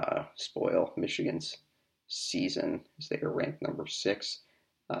spoil Michigan's season, as they are ranked number 6.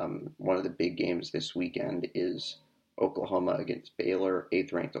 One of the big games this weekend is Oklahoma against Baylor.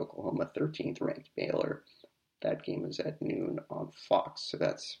 8th ranked Oklahoma, 13th ranked Baylor. That game is at noon on Fox, so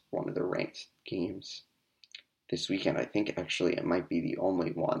that's one of the ranked games this weekend. I think actually it might be the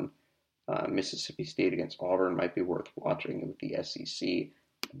only one. Mississippi State against Auburn might be worth watching with the SEC.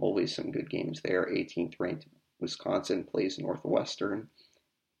 Always some good games there. 18th ranked Wisconsin plays Northwestern.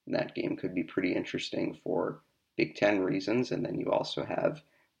 And that game could be pretty interesting for Big Ten reasons. And then you also have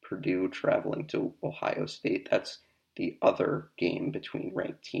Purdue traveling to Ohio State. That's the other game between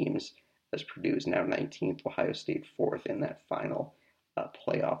ranked teams, as Purdue is now 19th, Ohio State 4th in that final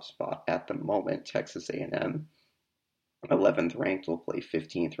playoff spot at the moment. Texas A&M, 11th ranked, will play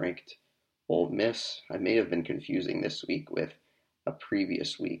 15th ranked Ole Miss. I may have been confusing this week with a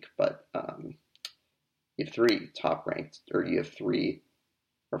previous week, but you have 3 top ranked, or you have 3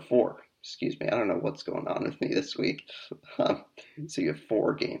 or 4 Excuse me, I don't know what's going on with me this week. So you have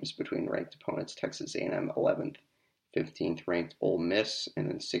 4 games between ranked opponents: Texas A&M 11th, 15th ranked Ole Miss, and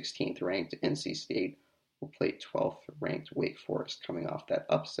then 16th ranked NC State will play 12th ranked Wake Forest, coming off that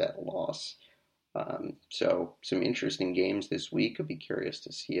upset loss. So some interesting games this week. I'll be curious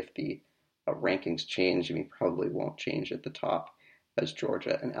to see if the rankings change. I mean, probably won't change at the top, as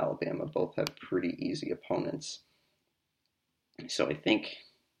Georgia and Alabama both have pretty easy opponents. So I think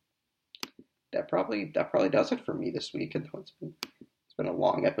that probably does it for me this week. And it's been a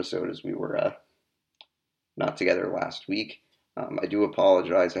long episode, as we were not together last week. I do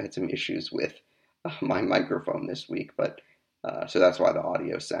apologize. I had some issues with my microphone this week, but so that's why the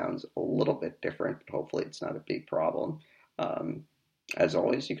audio sounds a little bit different. But hopefully, it's not a big problem. As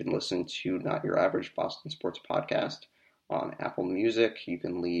always, you can listen to Not Your Average Boston Sports Podcast on Apple Music. You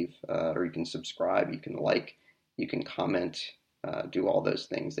can leave or you can subscribe. You can like. You can comment. Do all those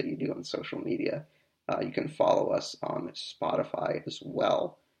things that you do on social media. You can follow us on Spotify as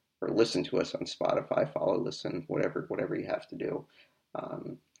well, or listen to us on Spotify. Follow, listen, whatever you have to do.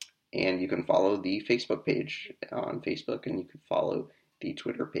 And you can follow the Facebook page on Facebook, and you can follow the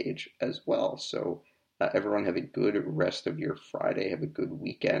Twitter page as well. So everyone have a good rest of your Friday. Have a good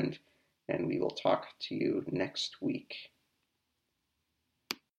weekend, and we will talk to you next week.